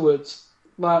afterwards,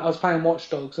 like, I was playing Watch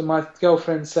Dogs, and my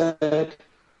girlfriend said,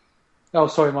 oh,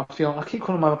 sorry, my fiance. I keep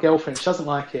calling her my girlfriend. She doesn't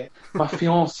like it. My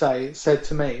fiance said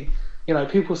to me, you know,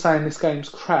 people saying this game's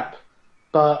crap,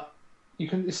 but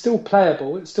it's still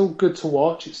playable. It's still good to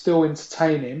watch. It's still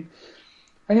entertaining.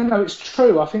 And, you know, it's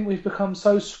true. I think we've become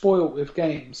so spoilt with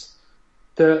games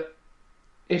that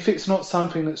if it's not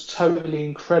something that's totally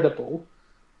incredible,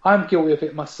 I'm guilty of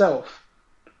it myself.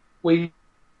 We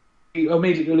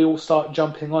immediately all start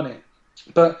jumping on it.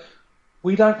 But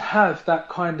we don't have that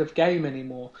kind of game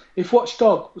anymore. If Watch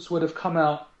Dogs would have come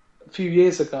out a few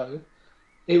years ago,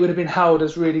 it would have been hailed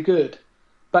as really good.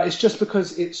 But it's just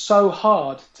because it's so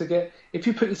hard to get... If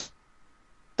you put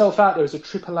yourself out there as a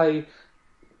AAA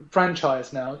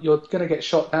franchise now, you're going to get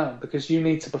shot down because you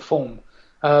need to perform.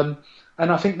 And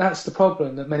I think that's the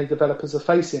problem that many developers are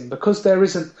facing. Because there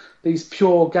isn't these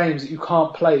pure games that you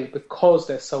can't play because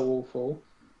they're so awful,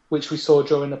 which we saw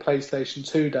during the PlayStation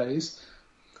 2 days.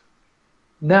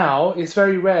 Now, it's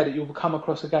very rare that you'll come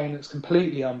across a game that's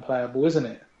completely unplayable, isn't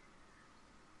it?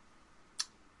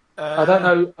 I don't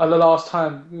know the last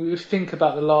time, if you think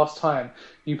about the last time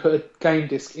you put a game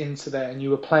disc into there and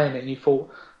you were playing it and you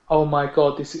thought, oh my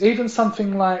god, this is... Even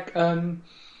something like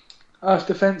Earth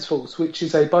Defense Force, which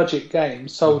is a budget game,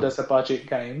 sold as a budget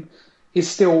game, is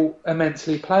still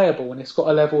immensely playable and it's got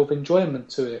a level of enjoyment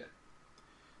to it.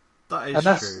 That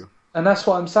is true. And that's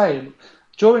what I'm saying.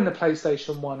 During the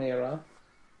PlayStation 1 era,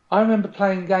 I remember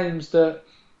playing games that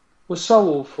were so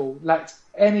awful, lacked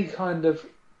any kind of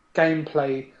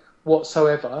gameplay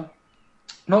whatsoever.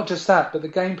 Not just that, but the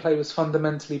gameplay was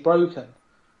fundamentally broken.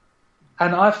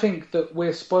 And I think that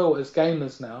we're spoiled as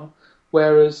gamers now,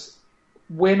 whereas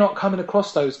we're not coming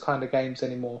across those kind of games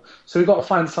anymore. So we've got to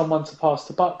find someone to pass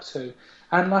the buck to.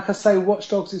 And like I say, Watch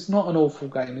Dogs is not an awful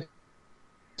game.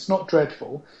 It's not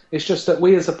dreadful. It's just that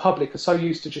we as a public are so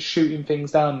used to just shooting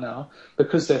things down now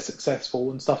because they're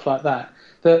successful and stuff like that,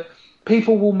 that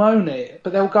people will moan at it,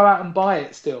 but they'll go out and buy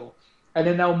it still. And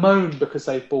then they'll moan because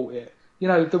they've bought it. You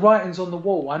know, the writing's on the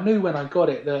wall. I knew when I got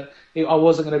it that I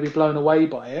wasn't going to be blown away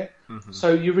by it.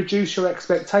 So you reduce your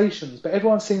expectations. But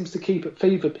everyone seems to keep at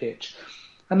fever pitch.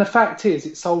 And the fact is,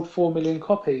 it sold 4 million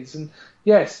copies. And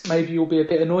yes, maybe you'll be a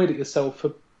bit annoyed at yourself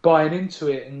for buying into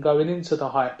it and going into the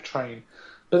hype train.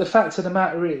 But the fact of the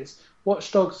matter is,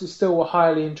 Watch Dogs is still a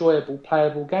highly enjoyable,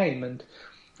 playable game. And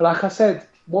like I said,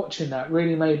 watching that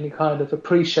really made me kind of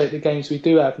appreciate the games we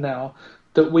do have now,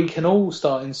 that we can all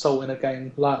start insulting a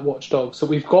game like Watch Dogs. So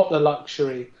we've got the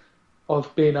luxury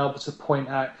of being able to point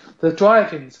out the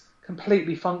driving's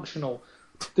completely functional,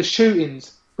 the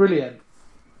shooting's brilliant,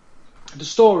 the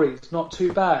story's not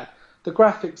too bad, the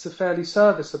graphics are fairly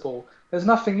serviceable. There's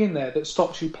nothing in there that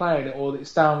stops you playing it or that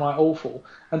it's downright awful.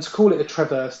 And to call it a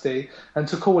travesty and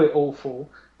to call it awful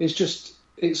is just,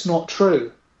 it's not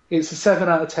true. It's a 7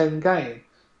 out of 10 game,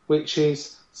 which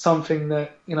is something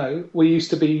that, you know, we used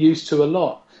to be used to a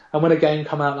lot. And when a game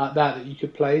come out like that you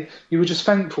could play, you were just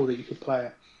thankful that you could play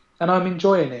it. And I'm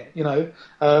enjoying it, you know.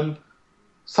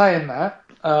 Saying that,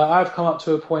 I've come up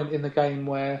to a point in the game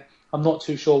where I'm not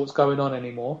too sure what's going on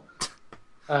anymore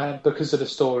because of the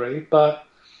story. But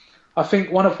I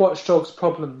think one of Watch Dogs'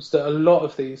 problems that a lot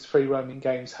of these free roaming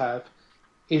games have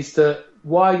is that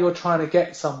while you're trying to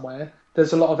get somewhere,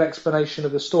 there's a lot of explanation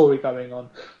of the story going on.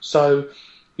 So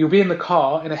you'll be in the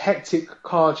car in a hectic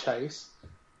car chase,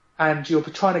 and you'll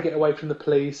be trying to get away from the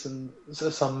police and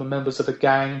some members of a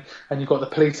gang, and you've got the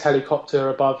police helicopter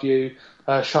above you,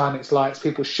 shining its lights,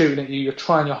 people shooting at you, you're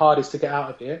trying your hardest to get out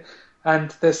of it,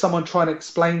 and there's someone trying to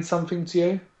explain something to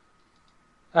you.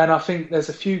 And I think there's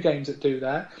a few games that do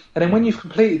that. And then when you've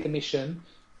completed the mission,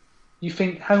 you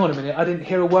think, hang on a minute, I didn't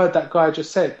hear a word that guy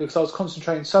just said because I was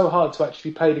concentrating so hard to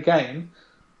actually play the game.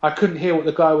 I couldn't hear what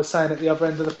the guy was saying at the other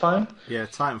end of the phone. Yeah,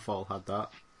 Titanfall had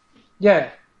that. Yeah.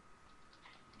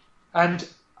 And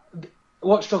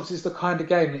Watch Dogs is the kind of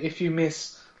game that if you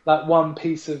miss like one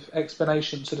piece of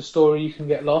explanation to the story, you can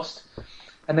get lost.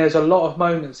 And there's a lot of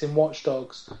moments in Watch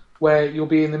Dogs where you'll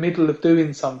be in the middle of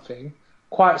doing something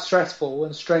quite stressful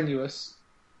and strenuous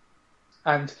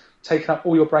and taking up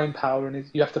all your brain power, and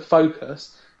you have to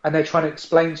focus, and they're trying to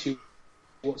explain to you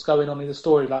what's going on in the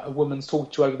story, like a woman's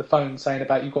talking to you over the phone saying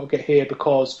about you've got to get here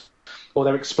because, or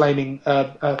they're explaining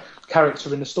a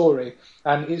character in the story,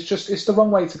 and it's the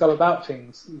wrong way to go about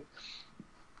things.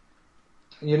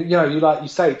 You like you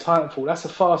say, Titanfall, that's a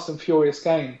fast and furious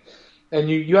game, and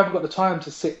you haven't got the time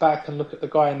to sit back and look at the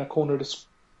guy in the corner of the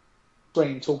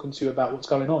screen talking to you about what's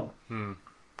going on.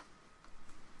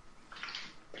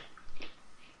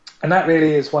 And that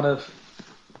really is one of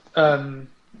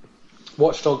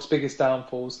Watch Dogs' biggest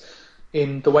downfalls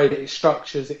in the way that it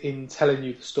structures it in telling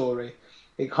you the story.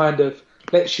 It kind of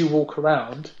lets you walk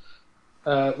around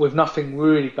with nothing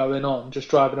really going on, just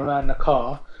driving around in a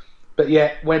car. But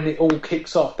yet, when it all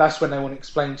kicks off, that's when they want to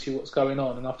explain to you what's going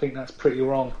on, and I think that's pretty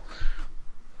wrong.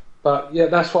 But yeah,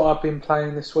 that's what I've been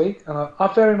playing this week, and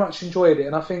I very much enjoyed it.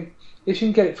 And I think if you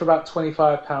can get it for about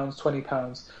 £25,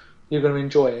 £20, you're going to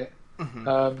enjoy it.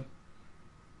 Mm-hmm.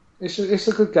 It's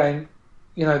a good game.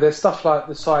 You know, there's stuff like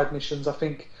the side missions. I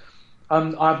think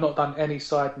I've not done any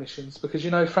side missions because,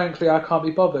 frankly, I can't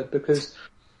be bothered, because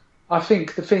I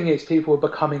think the thing is people are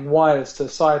becoming wise to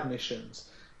side missions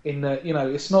in that,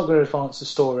 it's not going to advance the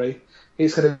story.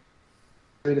 It's going to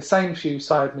be the same few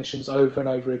side missions over and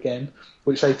over again,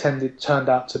 which they turned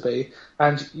out to be.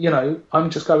 And, I'm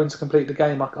just going to complete the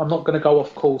game. I'm not going to go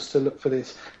off course to look for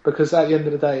this, because at the end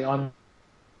of the day, I'm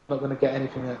not going to get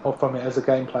anything from it as a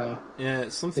game player. Yeah,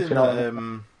 it's something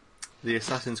that the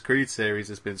Assassin's Creed series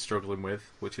has been struggling with,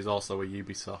 which is also a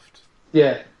Ubisoft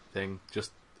thing.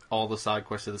 Just all the side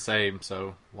quests are the same,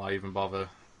 so why even bother?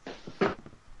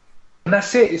 And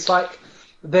that's it. It's like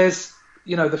there's,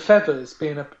 the feathers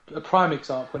being a prime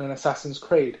example in an Assassin's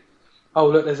Creed. Oh,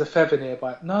 look, there's a feather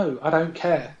nearby. No, I don't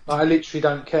care. I literally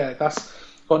don't care. That's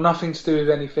got nothing to do with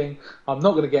anything. I'm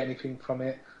not going to get anything from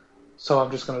it, so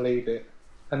I'm just going to leave it.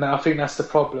 And I think that's the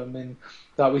problem. In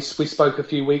that we spoke a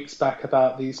few weeks back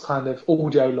about these kind of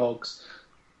audio logs.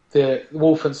 The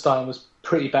Wolfenstein was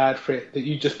pretty bad for it, that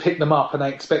you just pick them up and they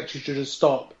expect you to just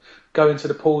stop, go into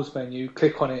the pause menu,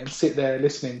 click on it and sit there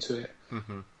listening to it.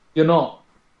 Mm-hmm. You're not.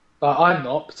 I'm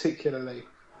not particularly.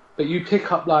 But you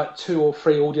pick up like 2 or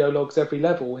 3 audio logs every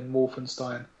level in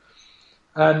Wolfenstein.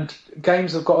 And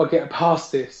games have got to get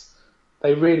past this.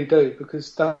 They really do,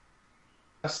 because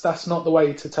that's not the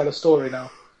way to tell a story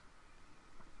now.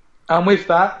 And with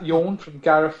that, yawn from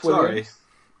Gareth Williams.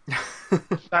 Sorry.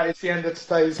 That is the end of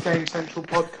today's Game Central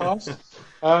podcast.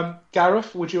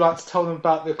 Gareth, would you like to tell them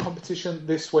about the competition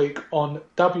this week on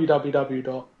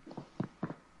www.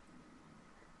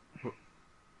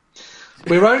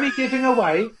 We're only giving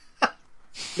away...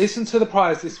 Listen to the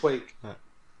prize this week.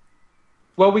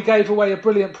 Well, we gave away a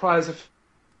brilliant prize a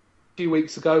few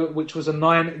weeks ago, which was a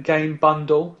 9-game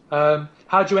bundle.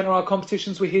 How do you enter our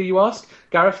competitions, we hear you ask?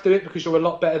 Gareth, do it, because you're a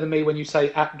lot better than me when you say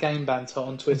 @GameBanter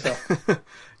on Twitter.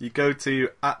 You go to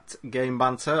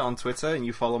 @GameBanter on Twitter and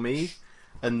you follow me,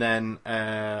 and then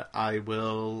I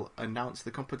will announce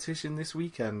the competition this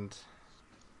weekend.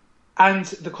 And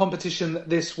the competition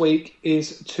this week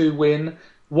is to win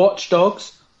Watch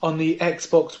Dogs on the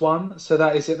Xbox One, so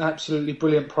that is an absolutely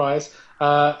brilliant prize.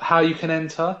 How you can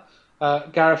enter,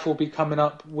 Gareth will be coming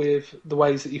up with the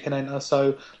ways that you can enter,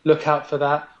 so look out for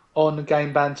that on the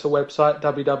Game Banter website,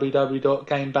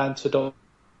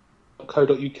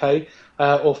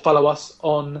 www.gamebanter.co.uk, or follow us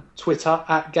on Twitter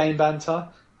 @GameBanter,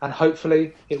 and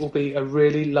hopefully it will be a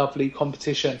really lovely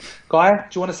competition. Guy, do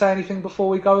you want to say anything before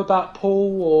we go about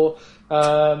Paul or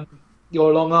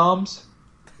your long arms?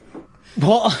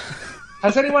 What?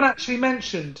 Has anyone actually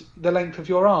mentioned the length of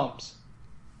your arms?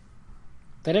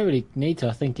 They don't really need to.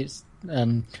 I think it's.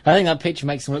 I think that picture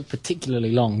makes them look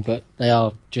particularly long, but they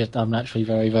are just. I'm naturally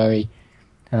very, very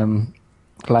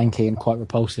lanky and quite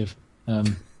repulsive.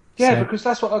 Because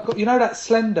that's what I got. You know that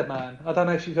Slender Man? I don't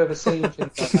know if you've ever seen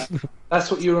things like that.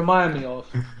 That's what you remind me of.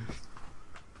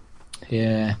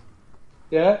 Yeah.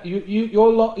 Yeah.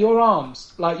 Your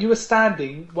arms, like you were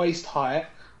standing waist height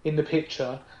in the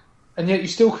picture. And yet you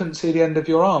still couldn't see the end of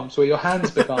your arms where your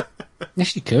hands began.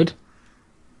 Yes, you could.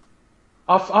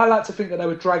 I like to think that they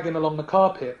were dragging along the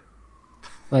carpet.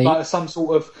 Like some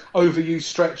sort of overused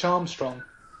Stretch Armstrong.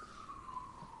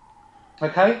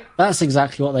 Okay? That's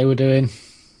exactly what they were doing.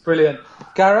 Brilliant.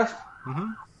 Gareth?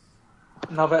 Mhm.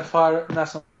 Another fire...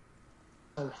 That's not...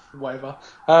 Whatever.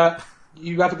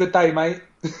 You have a good day, mate.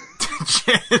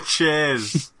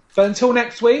 Cheers. But until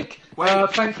next week, Wait.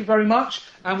 thank you very much,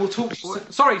 and we'll talk...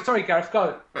 Sorry, Gareth,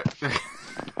 go.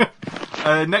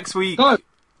 Next week... Go.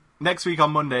 Next week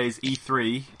on Monday is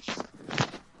E3.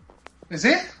 Is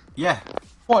it? Yeah.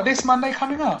 What, this Monday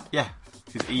coming up? Yeah.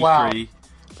 It's E3,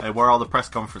 Wow. where all the press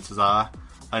conferences are,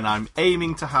 and I'm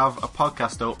aiming to have a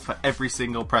podcast up for every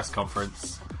single press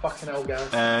conference. Fucking hell,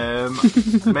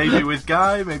 Gareth. Maybe with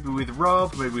Guy, maybe with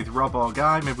Rob or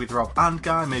Guy, maybe with Rob and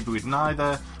Guy, maybe with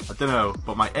neither. I don't know,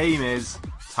 but my aim is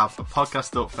to have a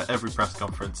podcast up for every press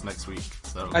conference next week.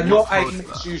 So And your look forward aim to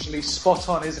that. is usually spot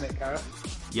on, isn't it,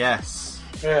 Gareth? Yes.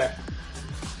 Yeah.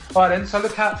 Right then, so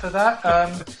look out for that.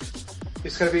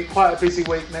 It's going to be quite a busy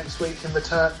week next week in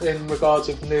regards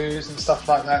of news and stuff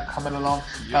like that coming along.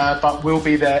 But we'll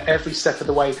be there every step of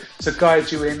the way to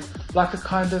guide you in like a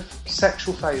kind of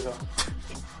sexual favour.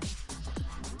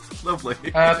 Lovely.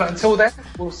 But until then,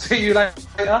 we'll see you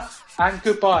later and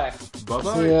goodbye.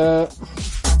 Bye-bye. See ya.